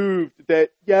moved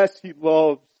that, yes, he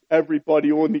loves everybody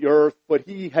on the earth, but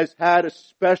he has had a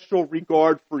special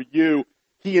regard for you.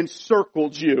 He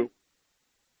encircled you.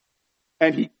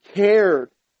 And he cared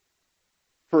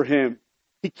for him.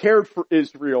 He cared for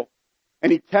Israel. And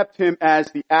he kept him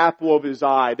as the apple of his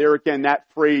eye. There again, that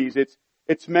phrase,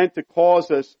 it's meant to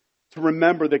cause us to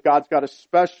remember that God's got a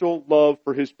special love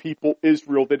for his people,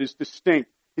 Israel, that is distinct.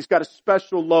 He's got a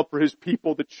special love for his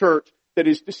people, the church, that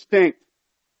is distinct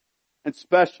and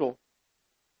special.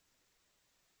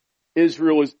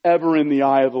 Israel is ever in the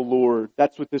eye of the Lord.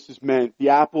 That's what this is meant. The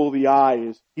apple of the eye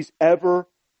is, he's ever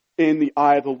in the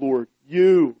eye of the Lord.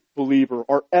 You, believer,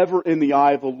 are ever in the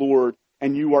eye of the Lord,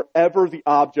 and you are ever the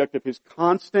object of his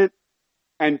constant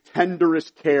and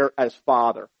tenderest care as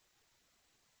Father.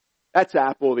 That's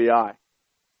apple of the eye.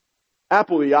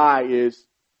 Apple of the eye is,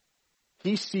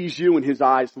 he sees you and his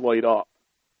eyes light up.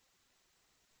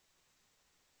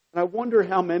 And I wonder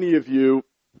how many of you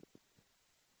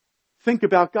think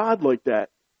about God like that.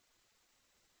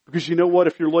 Because you know what?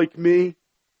 If you're like me,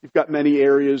 you've got many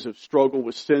areas of struggle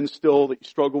with sin still that you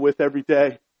struggle with every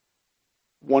day.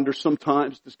 Wonder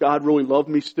sometimes, does God really love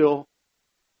me still?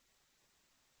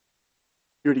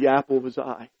 You're the apple of his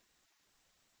eye.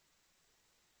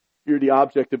 You're the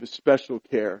object of his special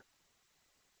care.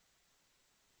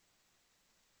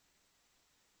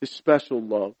 His special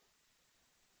love.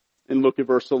 And look at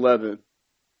verse 11.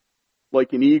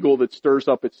 Like an eagle that stirs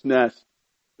up its nest,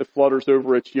 that flutters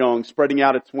over its young, spreading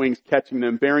out its wings, catching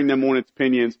them, bearing them on its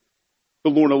pinions.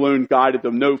 The Lord alone guided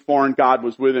them. No foreign god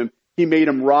was with him. He made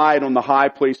him ride on the high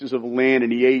places of the land,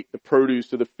 and he ate the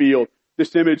produce of the field.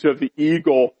 This image of the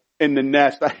eagle in the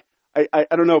nest, I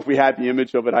don't know if we had the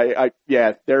image of it.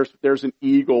 There's an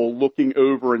eagle looking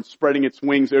over and spreading its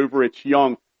wings over its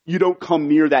young. You don't come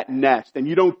near that nest, and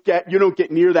you don't get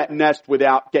near that nest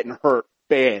without getting hurt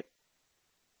bad.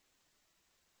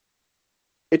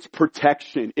 It's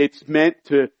protection. It's meant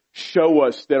to show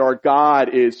us that our God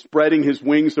is spreading his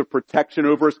wings of protection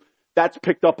over us. That's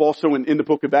picked up also in the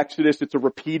book of Exodus. It's a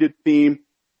repeated theme.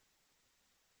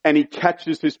 And he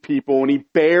catches his people and he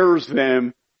bears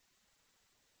them.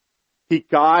 He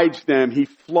guides them. He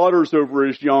flutters over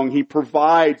his young. He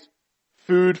provides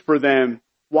food for them,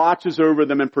 watches over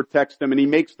them and protects them, and he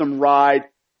makes them ride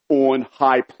on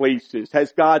high places.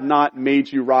 Has God not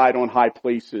made you ride on high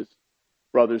places,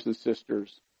 brothers and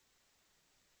sisters?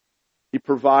 He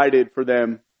provided for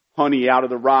them honey out of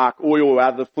the rock, oil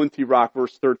out of the flinty rock,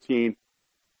 verse 13.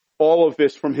 All of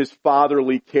this from his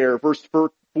fatherly care. Verse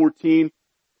 14,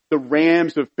 the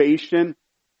rams of Bashan,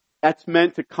 that's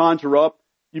meant to conjure up.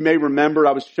 You may remember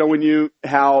I was showing you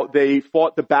how they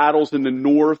fought the battles in the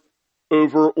north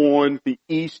over on the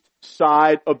east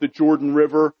side of the Jordan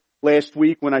River last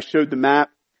week when I showed the map.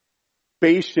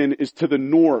 Bashan is to the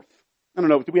north. I don't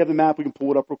know, do we have the map? We can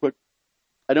pull it up real quick.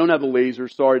 I don't have a laser,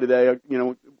 sorry today.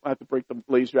 I have to break the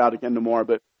laser out again tomorrow,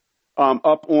 but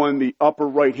up on the upper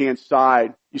right-hand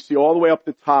side, you see all the way up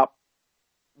the top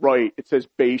right, it says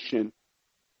Bashan.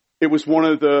 It was one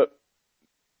of the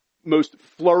most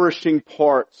flourishing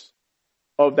parts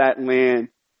of that land.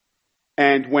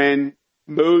 And when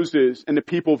Moses and the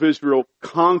people of Israel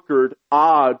conquered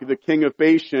Og, the king of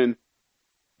Bashan,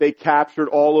 they captured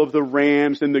all of the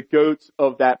rams and the goats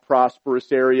of that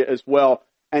prosperous area as well.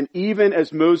 And even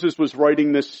as Moses was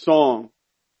writing this song,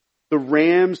 the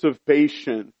rams of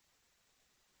Bashan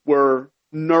were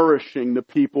nourishing the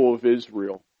people of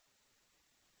Israel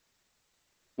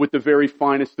with the very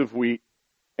finest of wheat,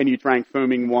 and you drank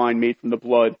foaming wine made from the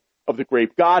blood of the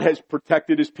grape. God has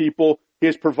protected his people. He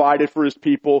has provided for his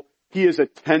people. He is a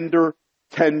tender,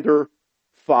 tender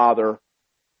Father.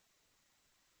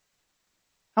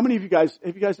 How many of you guys,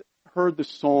 have you guys heard the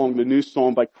song, the new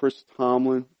song by Chris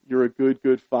Tomlin, You're a Good,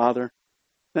 Good Father?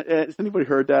 Has anybody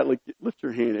heard that? Like, lift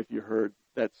your hand if you heard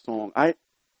that song. I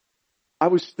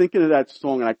was thinking of that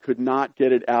song and I could not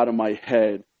get it out of my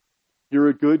head. You're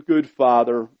a good, good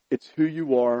Father. It's who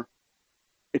you are.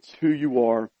 It's who you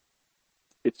are.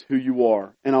 It's who you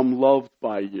are. And I'm loved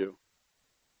by you.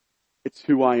 It's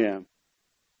who I am.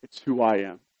 It's who I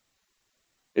am.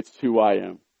 It's who I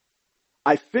am.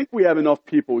 I think we have enough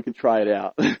people we can try it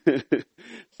out.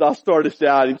 So I'll start us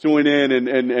out and join in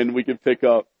and we can pick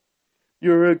up.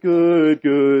 You're a good,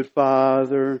 good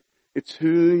Father. It's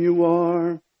who you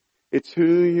are. It's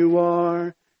who you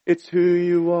are. It's who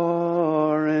you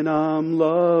are. And I'm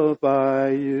loved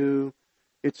by you.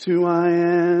 It's who I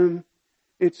am.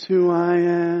 It's who I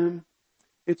am.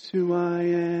 It's who I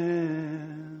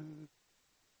am.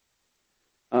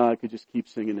 I could just keep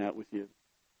singing that with you.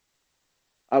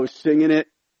 I was singing it,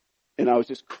 and I was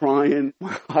just crying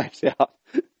my eyes out,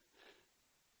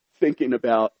 thinking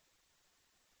about,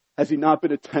 has he not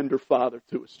been a tender father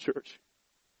to his church?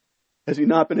 Has he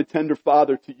not been a tender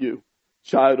father to you,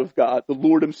 child of God? The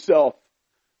Lord himself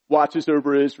watches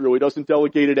over Israel. He doesn't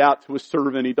delegate it out to a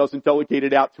servant. He doesn't delegate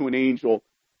it out to an angel.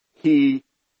 He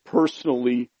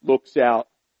personally looks out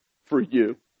for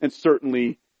you. And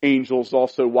certainly angels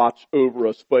also watch over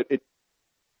us, but it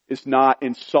is not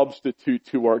in substitute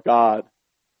to our God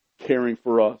caring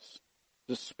for us.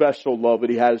 The special love that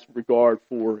he has regard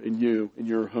for in you, in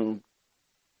your home.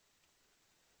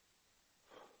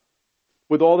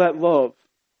 With all that love,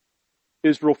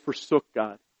 Israel forsook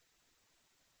God,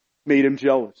 made him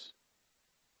jealous,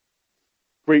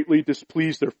 greatly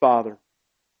displeased their father.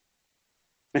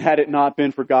 And had it not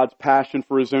been for God's passion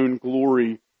for his own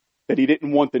glory, that he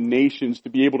didn't want the nations to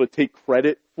be able to take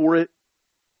credit for it,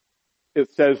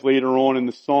 it says later on in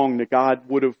the song that God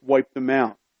would have wiped them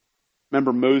out.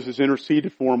 Remember, Moses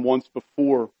interceded for him once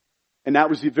before. And that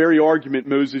was the very argument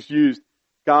Moses used.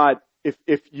 God, if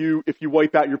you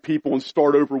wipe out your people and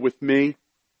start over with me,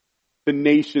 the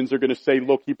nations are going to say,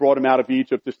 look, he brought them out of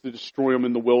Egypt just to destroy them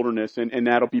in the wilderness, and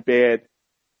that'll be bad.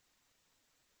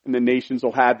 And the nations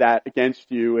will have that against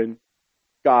you. And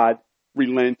God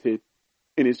relented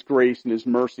in his grace and his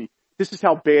mercy. This is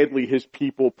how badly his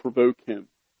people provoke him.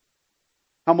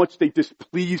 How much they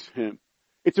displease him.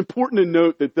 It's important to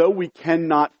note that though we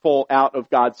cannot fall out of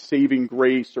God's saving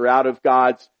grace or out of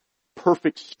God's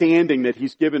perfect standing that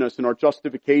he's given us in our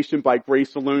justification by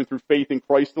grace alone through faith in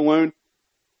Christ alone,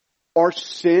 our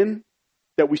sin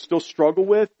that we still struggle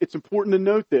with, it's important to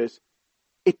note this,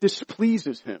 it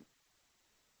displeases him.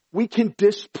 We can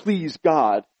displease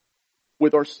God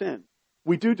with our sin.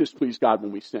 We do displease God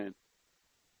when we sin.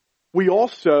 We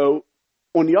also,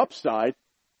 on the upside,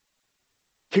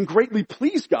 can greatly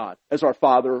please God as our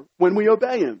Father when we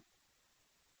obey him.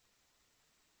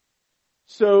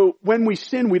 So when we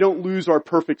sin, we don't lose our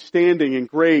perfect standing and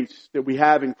grace that we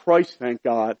have in Christ, thank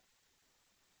God.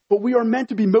 But we are meant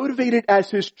to be motivated as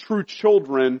his true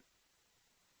children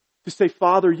to say,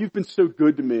 Father, you've been so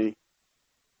good to me.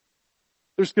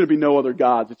 There's going to be no other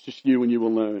gods. It's just you and you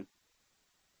alone.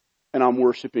 And I'm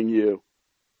worshiping you.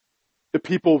 The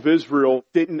people of Israel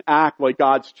didn't act like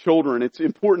God's children. It's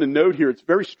important to note here, it's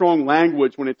very strong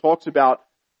language when it talks about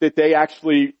that they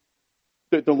actually,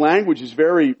 the language is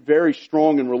very, very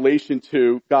strong in relation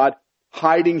to God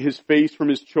hiding his face from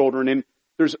his children. And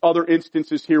there's other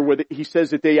instances here where he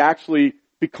says that they actually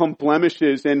become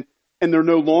blemishes and they're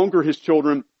no longer his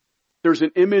children. There's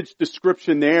an image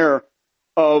description there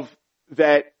of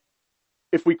that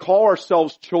if we call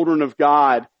ourselves children of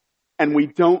God, and we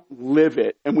don't live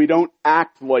it, and we don't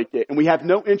act like it, and we have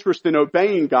no interest in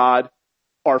obeying God,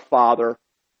 our Father.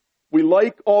 We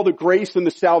like all the grace and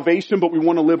the salvation, but we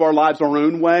want to live our lives our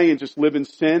own way and just live in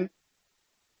sin.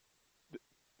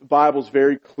 The Bible's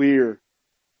very clear.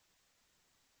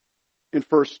 In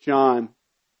 1 John,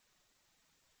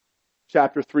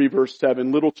 chapter 3, verse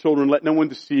 7, little children, let no one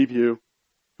deceive you.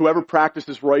 Whoever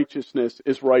practices righteousness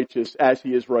is righteous as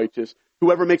he is righteous.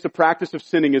 Whoever makes a practice of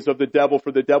sinning is of the devil,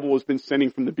 for the devil has been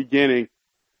sinning from the beginning.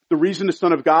 The reason the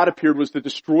Son of God appeared was to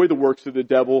destroy the works of the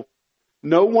devil.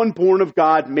 No one born of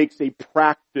God makes a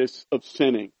practice of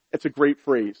sinning. That's a great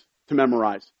phrase to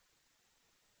memorize.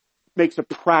 Makes a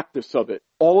practice of it.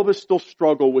 All of us still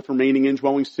struggle with remaining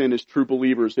indwelling sin as true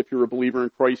believers, if you're a believer in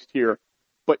Christ here.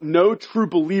 But no true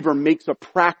believer makes a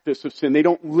practice of sin. They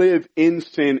don't live in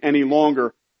sin any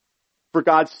longer. For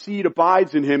God's seed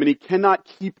abides in him, and he cannot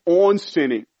keep on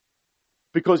sinning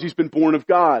because he's been born of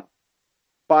God.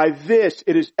 By this,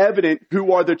 it is evident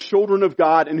who are the children of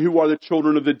God and who are the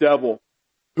children of the devil.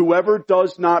 Whoever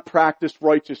does not practice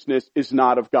righteousness is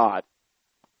not of God.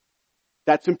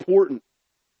 That's important.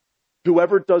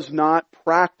 Whoever does not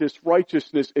practice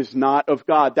righteousness is not of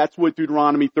God. That's what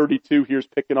Deuteronomy 32 here is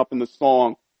picking up in the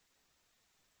song.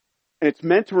 And it's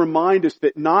meant to remind us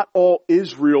that not all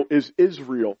Israel is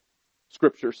Israel.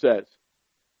 Scripture says.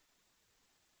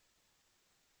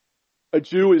 A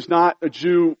Jew is not a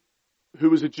Jew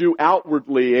who is a Jew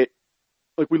outwardly.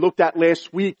 Like we looked at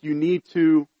last week, you need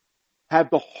to have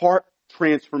the heart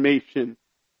transformation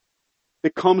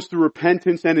that comes through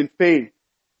repentance and in faith,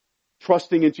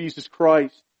 trusting in Jesus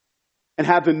Christ, and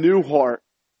have the new heart.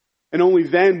 And only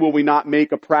then will we not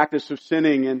make a practice of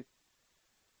sinning. And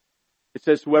it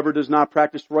says, whoever does not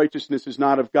practice righteousness is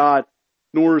not of God,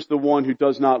 nor is the one who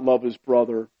does not love his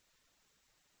brother.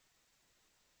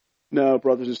 No,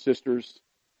 brothers and sisters,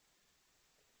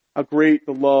 how great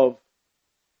the love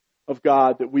of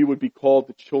God that we would be called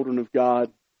the children of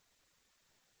God.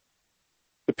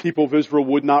 The people of Israel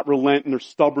would not relent in their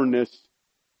stubbornness.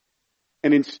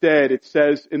 And instead, it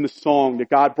says in the song that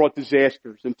God brought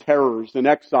disasters and terrors and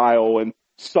exile and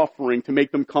suffering to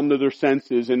make them come to their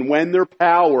senses. And when their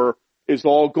power is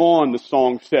all gone, the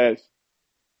song says,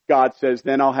 God says,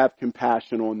 then I'll have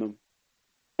compassion on them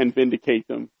and vindicate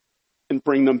them and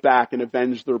bring them back and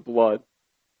avenge their blood.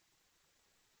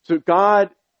 So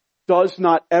God does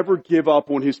not ever give up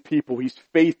on his people. He's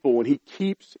faithful and he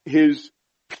keeps his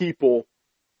people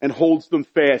and holds them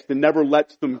fast and never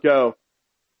lets them go.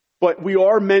 But we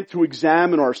are meant to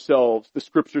examine ourselves, the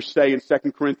scriptures say in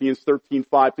 2 Corinthians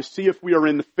 13:5, to see if we are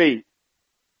in the faith.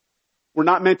 We're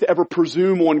not meant to ever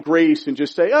presume on grace and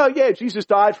just say, oh yeah, Jesus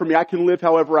died for me. I can live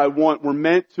however I want. We're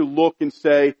meant to look and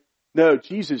say, no,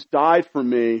 Jesus died for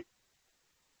me.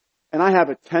 And I have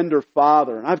a tender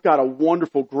Father. And I've got a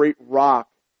wonderful, great rock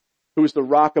who is the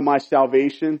rock of my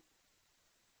salvation.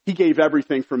 He gave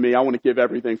everything for me. I want to give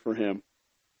everything for him.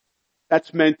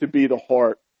 That's meant to be the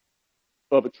heart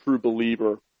of a true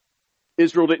believer.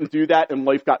 Israel didn't do that, and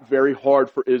life got very hard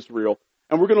for Israel.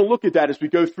 And we're going to look at that as we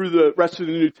go through the rest of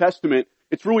the New Testament.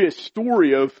 It's really a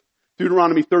story of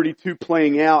Deuteronomy 32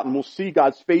 playing out, and we'll see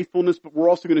God's faithfulness, but we're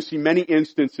also going to see many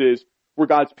instances where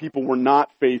God's people were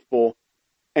not faithful,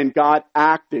 and God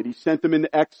acted. He sent them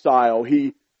into exile.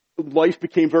 Life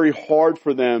became very hard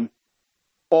for them,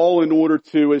 all in order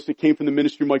to, as it came from the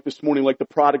ministry mic this morning, like the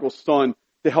prodigal son,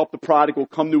 to help the prodigal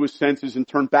come to his senses and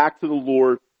turn back to the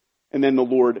Lord, and then the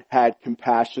Lord had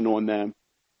compassion on them.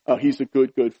 He's a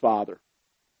good, good Father.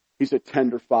 He's a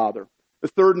tender Father. The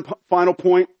third and final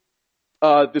point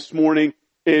this morning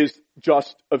is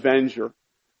just avenger.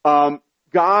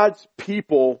 God's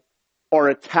people are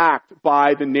attacked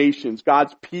by the nations.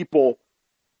 God's people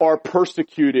are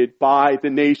persecuted by the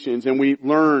nations. And we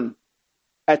learn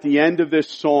at the end of this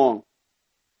song,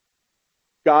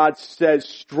 God says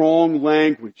strong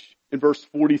language in verse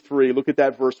 43. Look at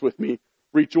that verse with me.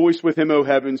 Rejoice with him, O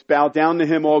heavens. Bow down to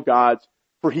him, all gods.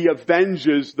 For he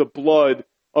avenges the blood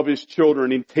of his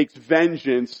children and takes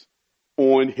vengeance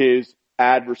on his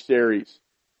adversaries.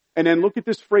 And then look at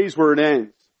this phrase where it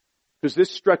ends, because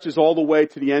this stretches all the way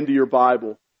to the end of your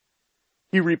Bible.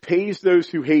 He repays those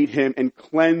who hate him and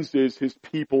cleanses his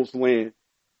people's land.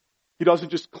 He doesn't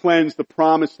just cleanse the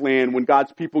promised land when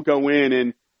God's people go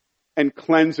in and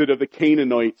cleanse it of the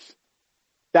Canaanites.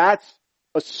 That's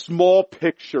a small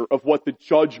picture of what the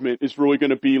judgment is really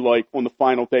going to be like on the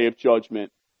final day of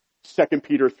judgment. 2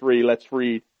 Peter 3, let's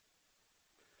read.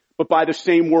 But by the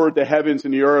same word, the heavens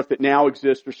and the earth that now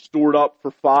exist are stored up for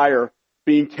fire,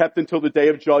 being kept until the day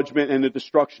of judgment and the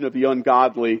destruction of the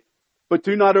ungodly. But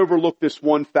do not overlook this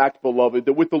one fact, beloved,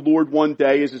 that with the Lord 1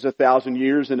 day is as 1,000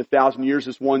 years, and 1,000 years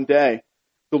is 1 day.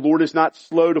 The Lord is not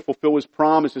slow to fulfill his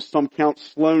promise, as some count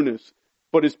slowness,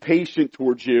 but is patient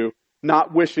towards you,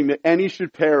 not wishing that any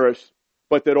should perish,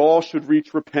 but that all should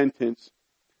reach repentance.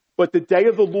 But the day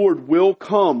of the Lord will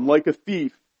come like a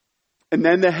thief, and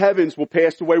then the heavens will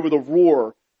pass away with a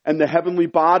roar, and the heavenly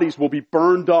bodies will be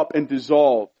burned up and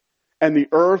dissolved, and the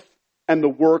earth and the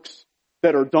works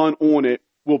that are done on it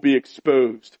will be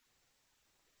exposed.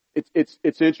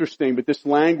 It's interesting, but this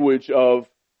language of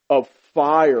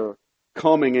fire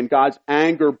coming and God's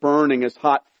anger burning as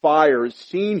hot fire is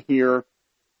seen here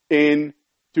in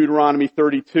Deuteronomy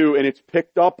 32, and it's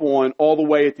picked up on all the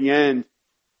way at the end.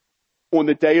 On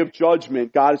the day of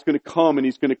judgment, God is going to come, and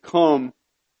he's going to come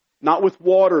not with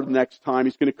water the next time,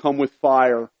 he's going to come with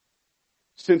fire.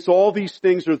 Since all these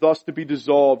things are thus to be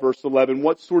dissolved, verse 11,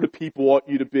 what sort of people ought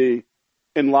you to be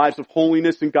in lives of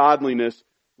holiness and godliness,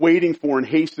 waiting for and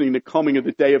hastening the coming of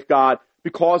the day of God,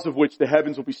 because of which the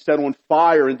heavens will be set on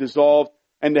fire and dissolved,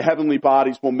 and the heavenly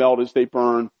bodies will melt as they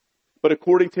burn. But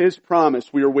according to his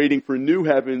promise, we are waiting for new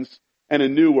heavens and a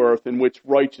new earth in which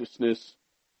righteousness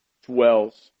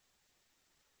dwells.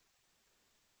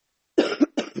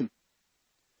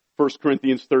 1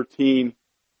 Corinthians 13,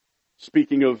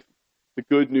 speaking of the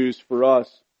good news for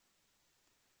us.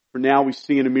 For now we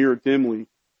see in a mirror dimly,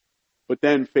 but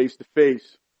then face to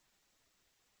face.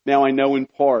 Now I know in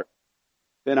part,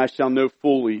 then I shall know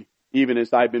fully, even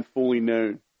as I've been fully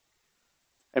known.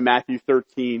 And Matthew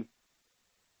 13,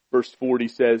 verse 40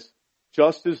 says,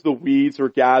 just as the weeds are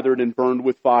gathered and burned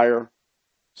with fire,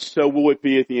 so will it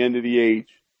be at the end of the age.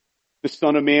 The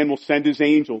Son of Man will send his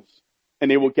angels, and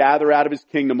they will gather out of his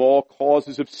kingdom all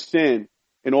causes of sin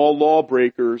and all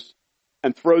lawbreakers,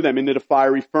 and throw them into the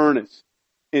fiery furnace.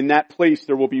 In that place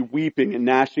there will be weeping and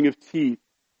gnashing of teeth.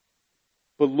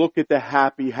 But look at the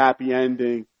happy, happy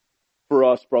ending for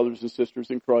us, brothers and sisters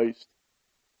in Christ.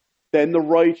 Then the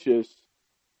righteous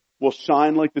will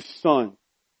shine like the sun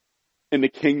in the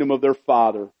kingdom of their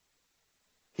Father.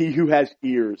 He who has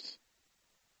ears,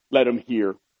 let him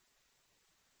hear.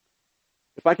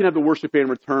 If I can have the worship band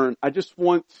return, I just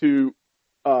want to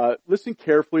listen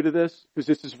carefully to this, because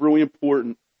this is really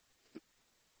important.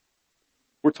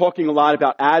 We're talking a lot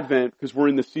about Advent because we're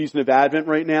in the season of Advent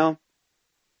right now.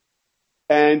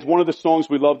 And one of the songs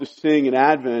we love to sing in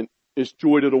Advent is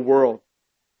Joy to the World.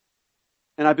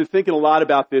 And I've been thinking a lot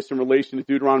about this in relation to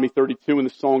Deuteronomy 32 and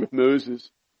the Song of Moses.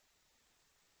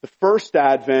 The first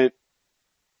Advent,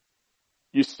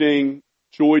 you sing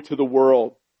joy to the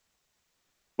world.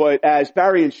 But as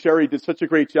Barry and Sherry did such a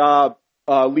great job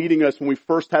leading us when we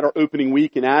first had our opening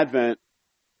week in Advent,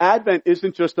 Advent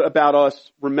isn't just about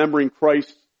us remembering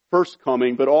Christ's first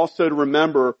coming, but also to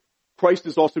remember Christ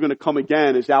is also going to come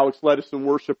again, as Alex led us in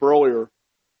worship earlier.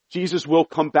 Jesus will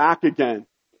come back again.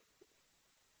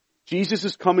 Jesus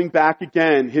is coming back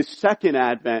again, his second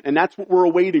Advent, and that's what we're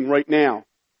awaiting right now.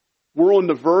 We're on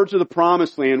the verge of the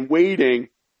Promised Land, waiting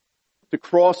to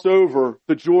cross over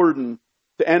the Jordan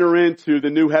to enter into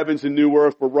the new heavens and new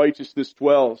earth where righteousness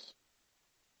dwells.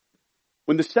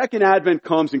 When the second Advent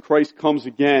comes and Christ comes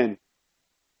again,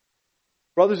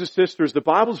 brothers and sisters, the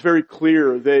Bible's very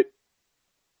clear that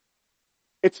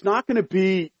it's not going to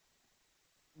be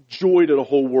joy to the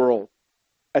whole world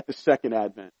at the second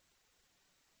Advent.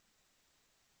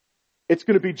 It's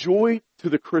going to be joy to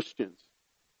the Christians.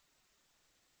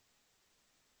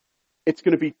 It's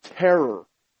going to be terror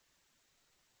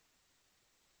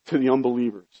to the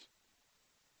unbelievers.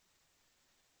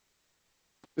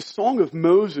 The Song of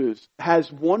Moses has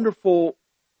wonderful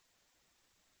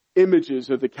images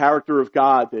of the character of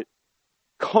God that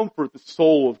comfort the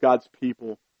soul of God's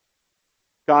people.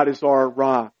 God is our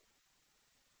rock.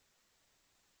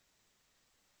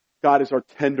 God is our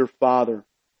tender Father.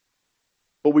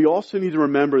 But we also need to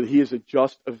remember that He is a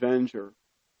just avenger.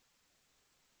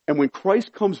 And when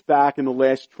Christ comes back and the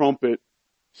last trumpet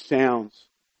sounds,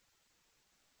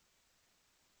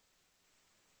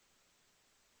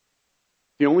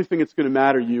 the only thing that's going to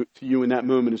matter to you in that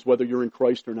moment is whether you're in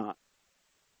Christ or not.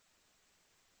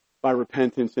 By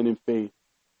repentance and in faith.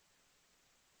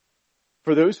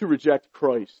 For those who reject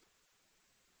Christ,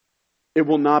 it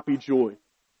will not be joy.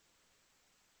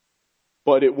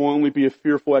 But it will only be a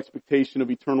fearful expectation of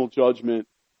eternal judgment,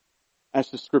 as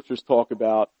the scriptures talk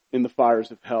about in the fires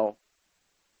of hell.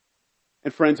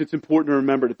 And friends, it's important to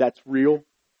remember that that's real.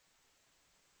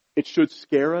 It should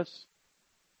scare us.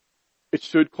 It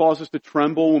should cause us to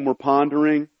tremble when we're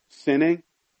pondering sinning.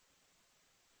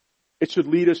 It should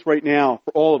lead us right now,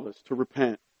 for all of us, to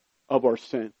repent of our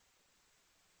sin.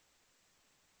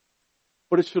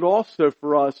 But it should also,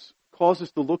 for us, cause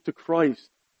us to look to Christ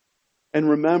and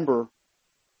remember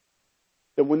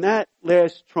that when that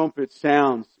last trumpet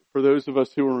sounds, for those of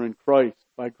us who are in Christ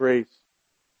by grace,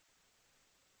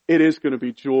 it is going to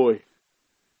be joy,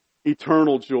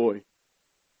 eternal joy,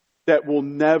 that will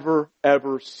never,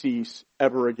 ever cease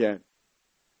ever again.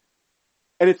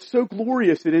 And it's so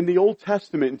glorious that in the Old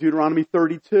Testament, in Deuteronomy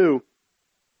 32,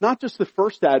 not just the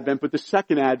first Advent, but the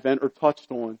second Advent are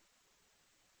touched on.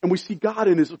 And we see God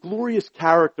in His glorious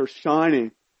character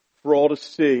shining for all to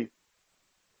see.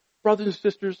 Brothers and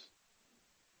sisters,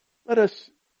 let us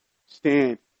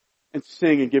stand and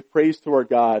sing and give praise to our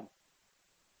God,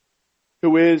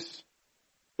 who is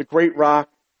the great rock,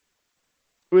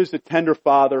 who is the tender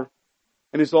Father,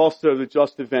 and is also the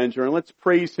just avenger. And let's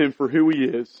praise Him for who He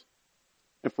is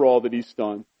and for all that He's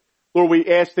done. Lord, we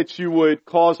ask that You would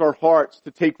cause our hearts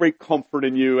to take great comfort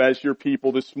in You as Your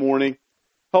people this morning.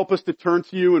 Help us to turn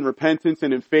to You in repentance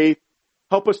and in faith.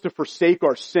 Help us to forsake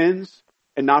our sins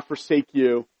and not forsake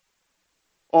You.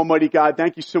 Almighty God,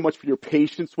 thank You so much for Your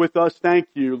patience with us. Thank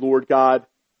You, Lord God,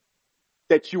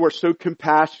 that You are so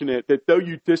compassionate that though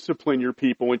You discipline Your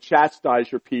people and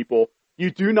chastise Your people, You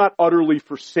do not utterly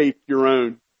forsake Your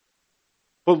own.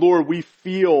 But Lord, we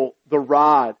feel the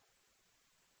rod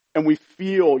and we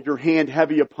feel Your hand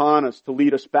heavy upon us to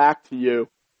lead us back to You.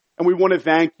 And we want to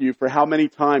thank You for how many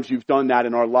times You've done that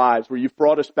in our lives, where You've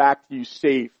brought us back to You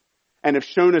safe and have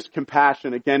shown us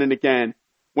compassion again and again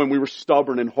when we were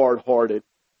stubborn and hard-hearted.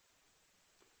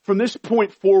 From this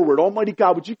point forward, Almighty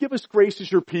God, would You give us grace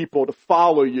as Your people to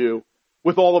follow You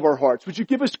with all of our hearts? Would You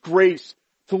give us grace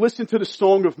to listen to the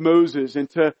Song of Moses and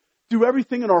to do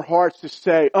everything in our hearts to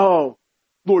say, oh,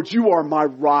 Lord, You are my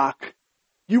rock.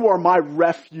 You are my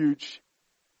refuge.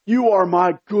 You are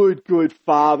my good, good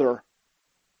Father.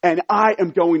 And I am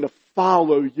going to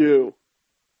follow You.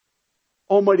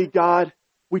 Almighty God,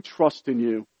 we trust in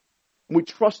You. And we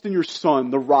trust in Your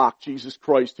Son, the rock, Jesus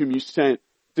Christ, whom You sent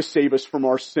to save us from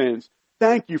our sins.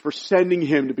 Thank You for sending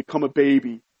Him to become a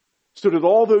baby, so that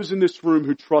all those in this room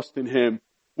who trust in Him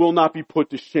will not be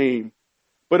put to shame,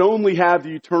 but only have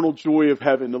the eternal joy of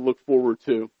heaven to look forward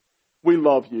to. We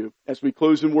love You. As we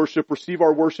close in worship, receive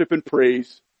our worship and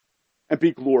praise, and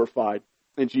be glorified.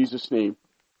 In Jesus' name,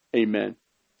 amen.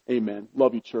 Amen.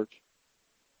 Love you, church.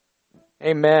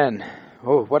 Amen.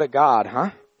 Oh, what a God, huh?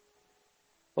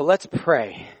 Well, let's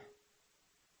pray.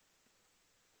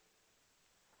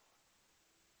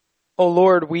 Oh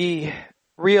Lord, we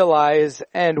realize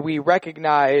and we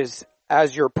recognize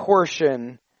as your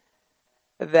portion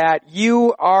that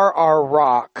you are our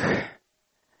rock,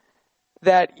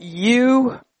 that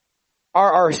you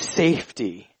are our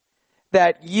safety,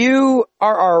 that you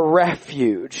are our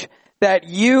refuge, that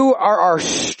you are our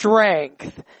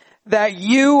strength, that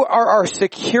you are our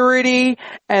security,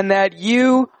 and that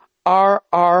you are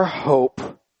our hope.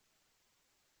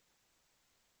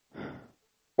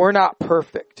 We're not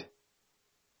perfect,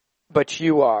 but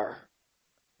you are.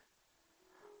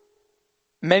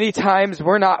 Many times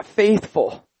we're not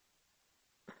faithful,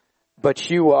 but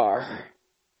you are.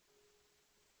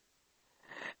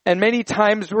 And many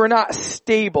times we're not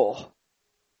stable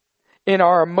in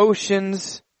our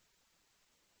emotions,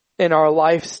 in our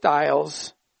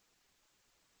lifestyles,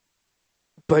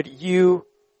 but you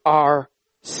are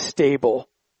stable.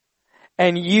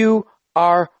 And you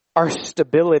are our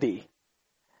stability.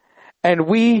 And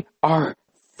we are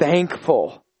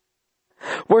thankful.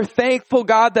 We're thankful,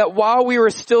 God, that while we were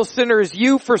still sinners,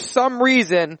 you, for some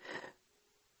reason,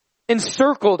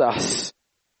 encircled us,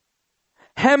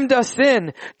 hemmed us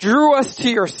in, drew us to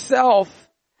yourself,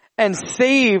 and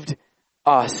saved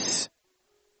us.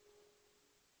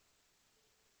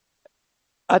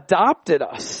 Adopted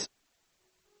us.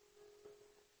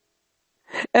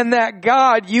 And that,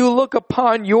 God, you look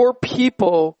upon your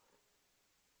people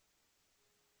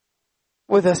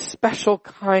with a special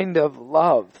kind of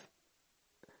love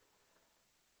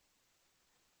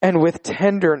and with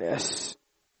tenderness.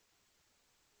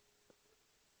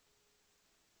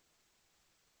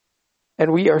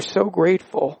 And we are so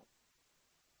grateful.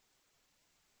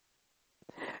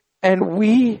 And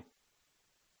we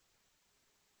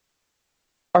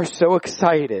are so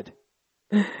excited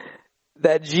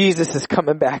that Jesus is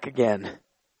coming back again.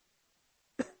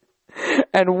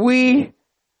 And we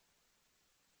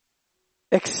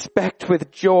expect with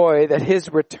joy that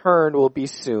his return will be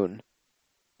soon.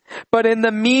 But in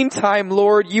the meantime,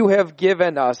 Lord, you have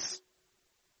given us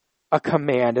a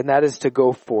command, and that is to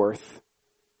go forth,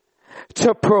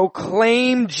 to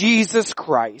proclaim Jesus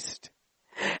Christ.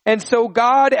 And so,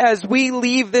 God, as we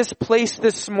leave this place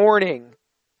this morning,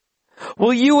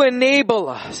 will you enable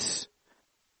us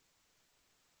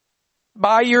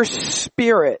by your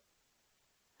Spirit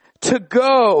to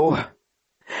go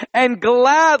and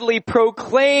gladly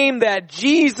proclaim that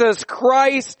Jesus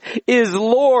Christ is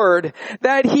Lord,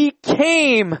 that he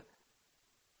came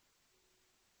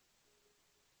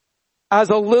as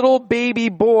a little baby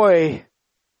boy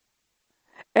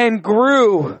and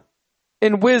grew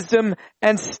in wisdom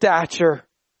and stature,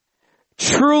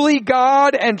 truly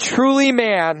God and truly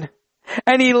man,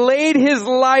 and he laid his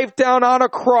life down on a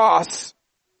cross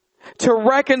to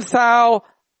reconcile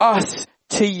us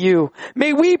to you.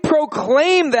 May we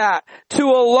proclaim that to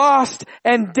a lost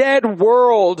and dead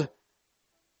world,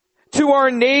 to our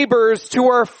neighbors, to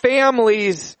our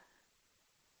families,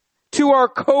 to our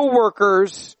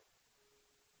co-workers,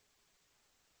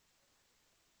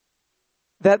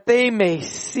 that they may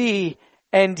see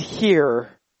and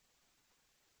hear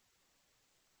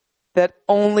that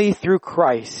only through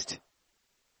Christ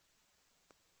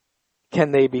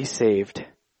can they be saved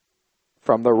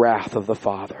from the wrath of the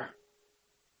Father.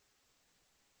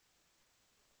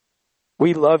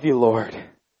 We love you, Lord.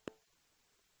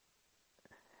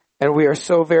 And we are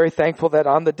so very thankful that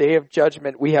on the day of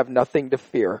judgment we have nothing to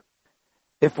fear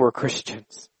if we're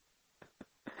Christians.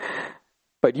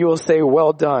 But you will say,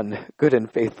 well done, good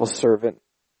and faithful servant.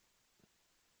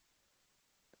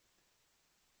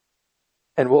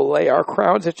 And we'll lay our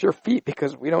crowns at your feet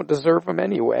because we don't deserve them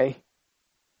anyway.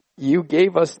 You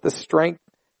gave us the strength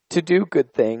to do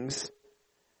good things.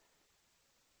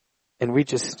 And we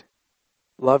just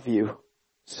love you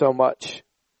so much.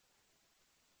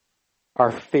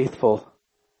 Our faithful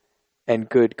and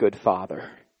good Father.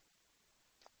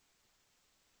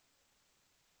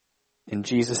 In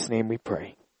Jesus' name we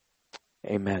pray.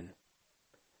 Amen.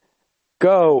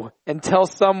 Go and tell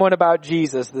someone about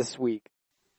Jesus this week.